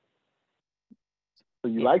hate it. So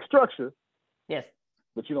you like structure, yes,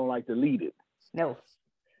 but you don't like to lead it. No.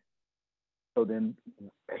 So then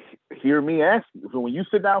hear me ask you. So when you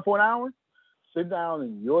sit down for an hour, sit down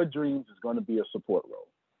and your dreams is going to be a support role.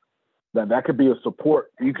 Then that could be a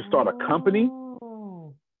support. You could start a company.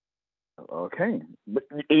 Okay. But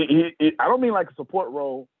I don't mean like a support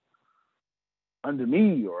role under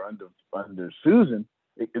me or under Susan.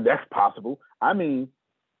 That's possible. I mean,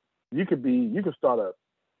 you could start a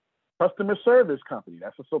customer service company.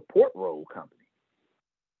 That's a support role company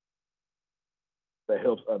that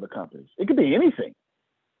helps other companies. It could be anything,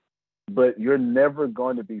 but you're never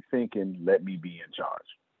going to be thinking, let me be in charge.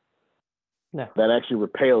 No. That actually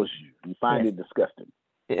repels you. You find it disgusting.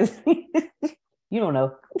 You don't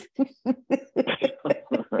know.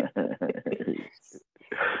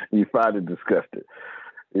 You find it disgusting.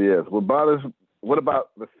 Yes. What about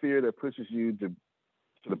the fear that pushes you to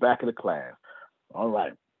the back of the class? All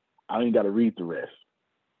right. I ain't got to read the rest.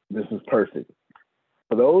 This is perfect.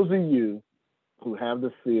 For those of you who have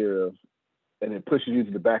the fear of, and it pushes you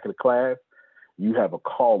to the back of the class, you have a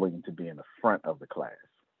calling to be in the front of the class.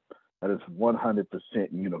 That is 100%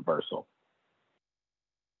 universal.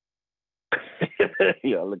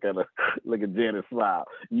 Yeah, look at Janet smile.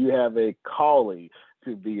 You have a calling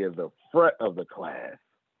to be in the front of the class.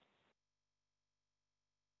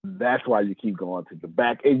 That's why you keep going to the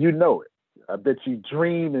back, and you know it. I bet she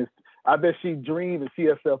dreams and see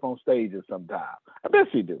herself on stages sometime. I bet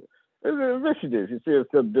she do. I bet she did. She see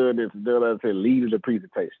herself doing this and doing that, leading the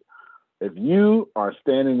presentation. If you are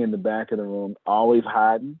standing in the back of the room, always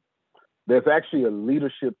hiding, there's actually a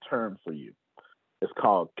leadership term for you. It's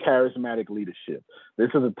called charismatic leadership. This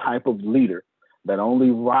is a type of leader that only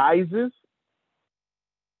rises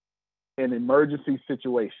in emergency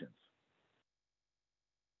situations.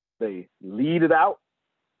 They lead it out,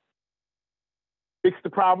 fix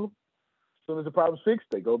the problem. As soon as the problem's fixed,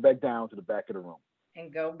 they go back down to the back of the room.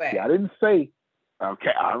 And go back. Yeah, I didn't say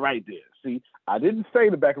Okay, all right then. See, I didn't say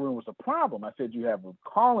the back of the room was a problem. I said you have a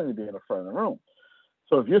calling to be in the front of the room.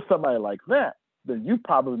 So if you're somebody like that, then you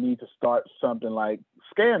probably need to start something like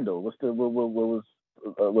Scandal. What was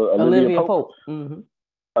Olivia Pope? Mm-hmm.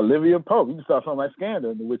 Olivia Pope. You can start something like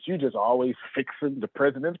Scandal, in which you just always fixing the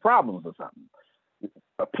president's problems or something.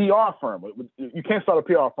 A PR firm. You can't start a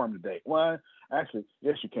PR firm today. Well, actually,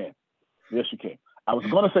 yes, you can. Yes, you can. I was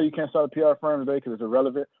going to say you can't start a PR firm today because it's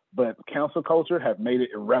irrelevant, but cancel culture have made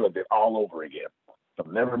it irrelevant all over again. So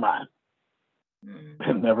never mind.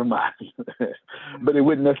 Never mind. But it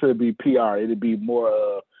wouldn't necessarily be PR. It'd be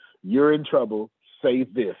more you're in trouble, say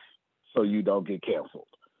this so you don't get canceled.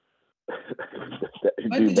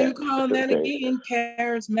 What did you call that again?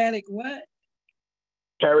 Charismatic what?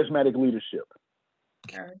 Charismatic leadership.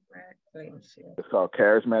 Charismatic leadership. It's called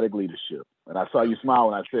charismatic leadership. And I saw you smile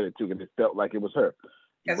when I said it too, and it felt like it was her.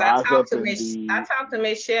 Because I talked to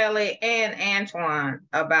Miss Shelley and Antoine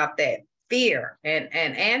about that fear. And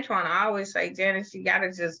Antoine, I always say, Janice, you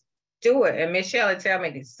gotta just do it. And Miss Shelley tell me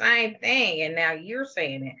the same thing, and now you're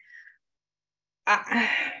saying it. I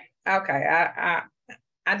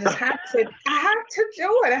just have to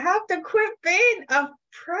do it. I have to quit being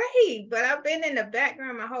afraid. But I've been in the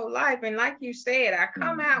background my whole life. And like you said, I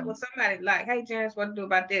come out with somebody like, hey, Janice, what to do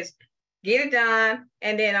about this? Get it done.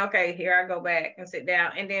 And then, okay, here I go back and sit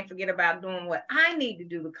down and then forget about doing what I need to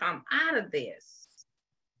do to come out of this.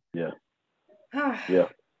 Yeah. Yeah.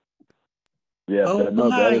 Yeah.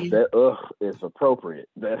 Oh, it's appropriate.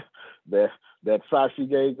 That sigh she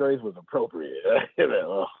gave Grace was appropriate. I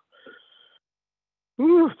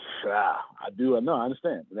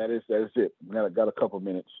understand. That is it. We got a couple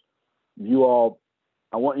minutes. You all,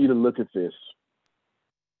 I want you to look at this,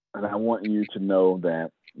 and I want you to know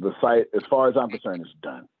that the site, as far as I'm concerned, is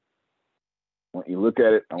done. When you look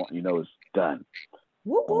at it, I want you to know it's done. I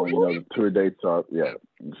want you to know the tour dates are,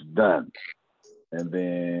 it's done. And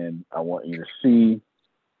then I want you to see,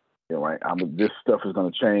 right, this stuff is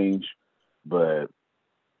going to change, but,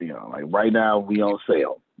 like right now, we on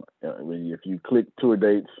sale. If you click tour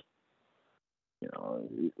dates, or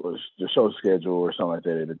the show schedule or something like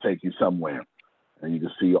that, it'll take you somewhere, and you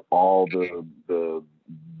can see all the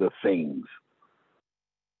things.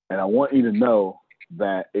 And I want you to know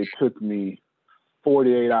that it took me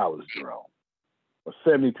 48 hours, Jerome, or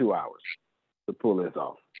 72 hours to pull this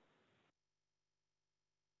off.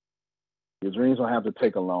 Your dreams don't have to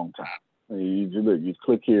take a long time. You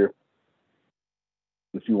click here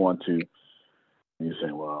if you want to. You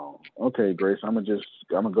say, well, okay, Grace, I'm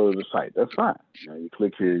gonna go to the site. That's fine. You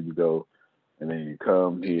click here, you go, and then you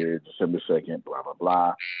come here, December 2nd, blah, blah,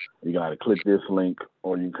 blah. You gotta click this link,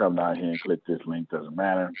 or you can come down here and click this link, doesn't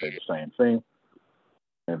matter, say the same thing.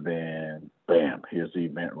 And then, bam, here's the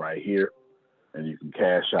event right here. And you can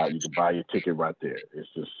cash out, you can buy your ticket right there.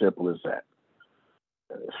 It's as simple as that.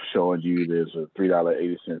 It's showing you there's a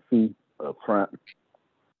 $3.80 fee up front,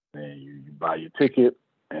 and you buy your ticket,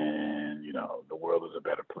 and the world is a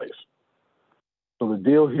better place. So the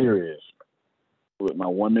deal here is, with my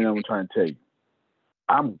 1 minute, I'm trying to tell you,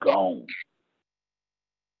 I'm gone.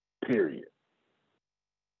 Period.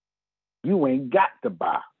 You ain't got to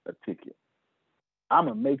buy a ticket. I'm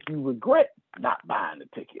gonna make you regret not buying the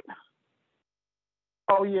ticket.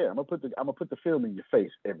 Oh yeah, I'm gonna put the film in your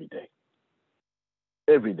face every day.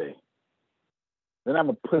 Every day. Then I'm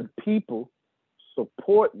gonna put people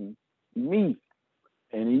supporting me,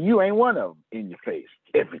 and you ain't one of them, in your face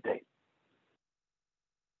every day.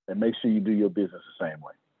 And make sure you do your business the same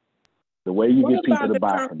way. The way you get people to buy from you. What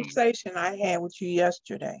about the conversation I had with you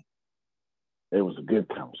yesterday? It was a good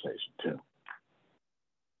conversation too.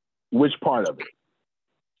 Which part of it?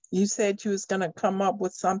 You said you was going to come up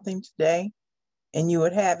with something today, and you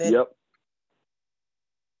would have it. Yep.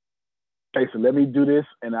 Okay, so let me do this,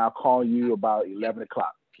 and I'll call you about 11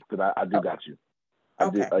 o'clock, because I do got you.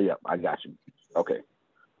 Okay. I got you. Okay,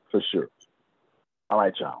 for sure. All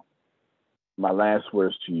right, y'all. My last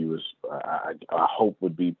words to you is, I hope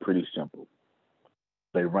would be pretty simple.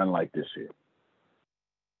 They run like this here.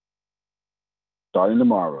 Starting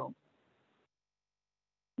tomorrow,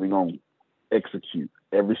 we're going to execute.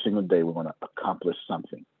 Every single day, we're going to accomplish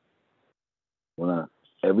something.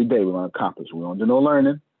 Every day, we're going to accomplish. We don't do no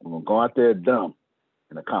learning. We're going to go out there dumb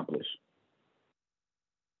and accomplish.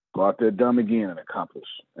 Go out there dumb again and accomplish,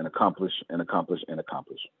 and accomplish, and accomplish, and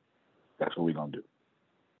accomplish. That's what we're going to do.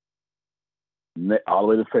 All the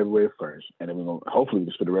way to February 1st. And then we're going to, hopefully,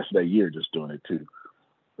 just for the rest of that year, just doing it too.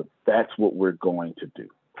 But that's what we're going to do.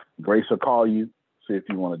 Grace will call you, see if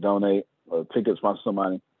you want to donate or ticket sponsor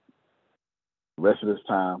somebody. The rest of this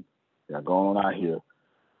time, y'all going on out here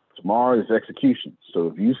Tomorrow is execution. So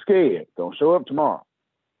if you scared, don't show up tomorrow.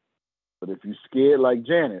 But if you scared like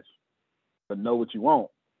Janice, but know what you want,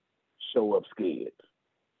 show up scared.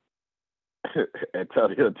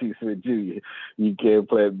 Antonio T. Smith Jr., you can't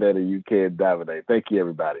play it better, you can't dominate. Thank you,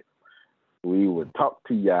 everybody. We will talk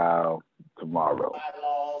to y'all tomorrow.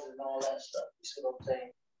 Bylaws and all that stuff. You see what I'm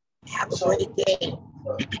saying? Have a great day.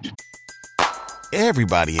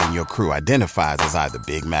 Everybody in your crew identifies as either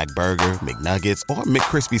Big Mac Burger, McNuggets, or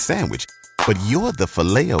McCrispy Sandwich. But you're the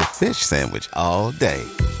Filet-O-Fish Sandwich all day.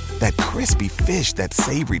 That crispy fish, that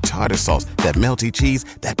savory tartar sauce, that melty cheese,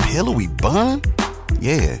 that pillowy bun.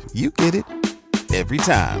 Yeah, you get it. Every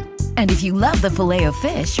time. And if you love the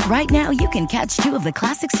Filet-O-Fish, right now you can catch 2 of the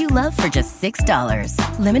classics you love for just $6.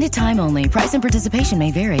 Limited time only. Price and participation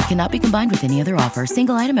may vary. Cannot be combined with any other offer.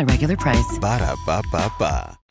 Single item at regular price. Ba-da-ba-ba-ba.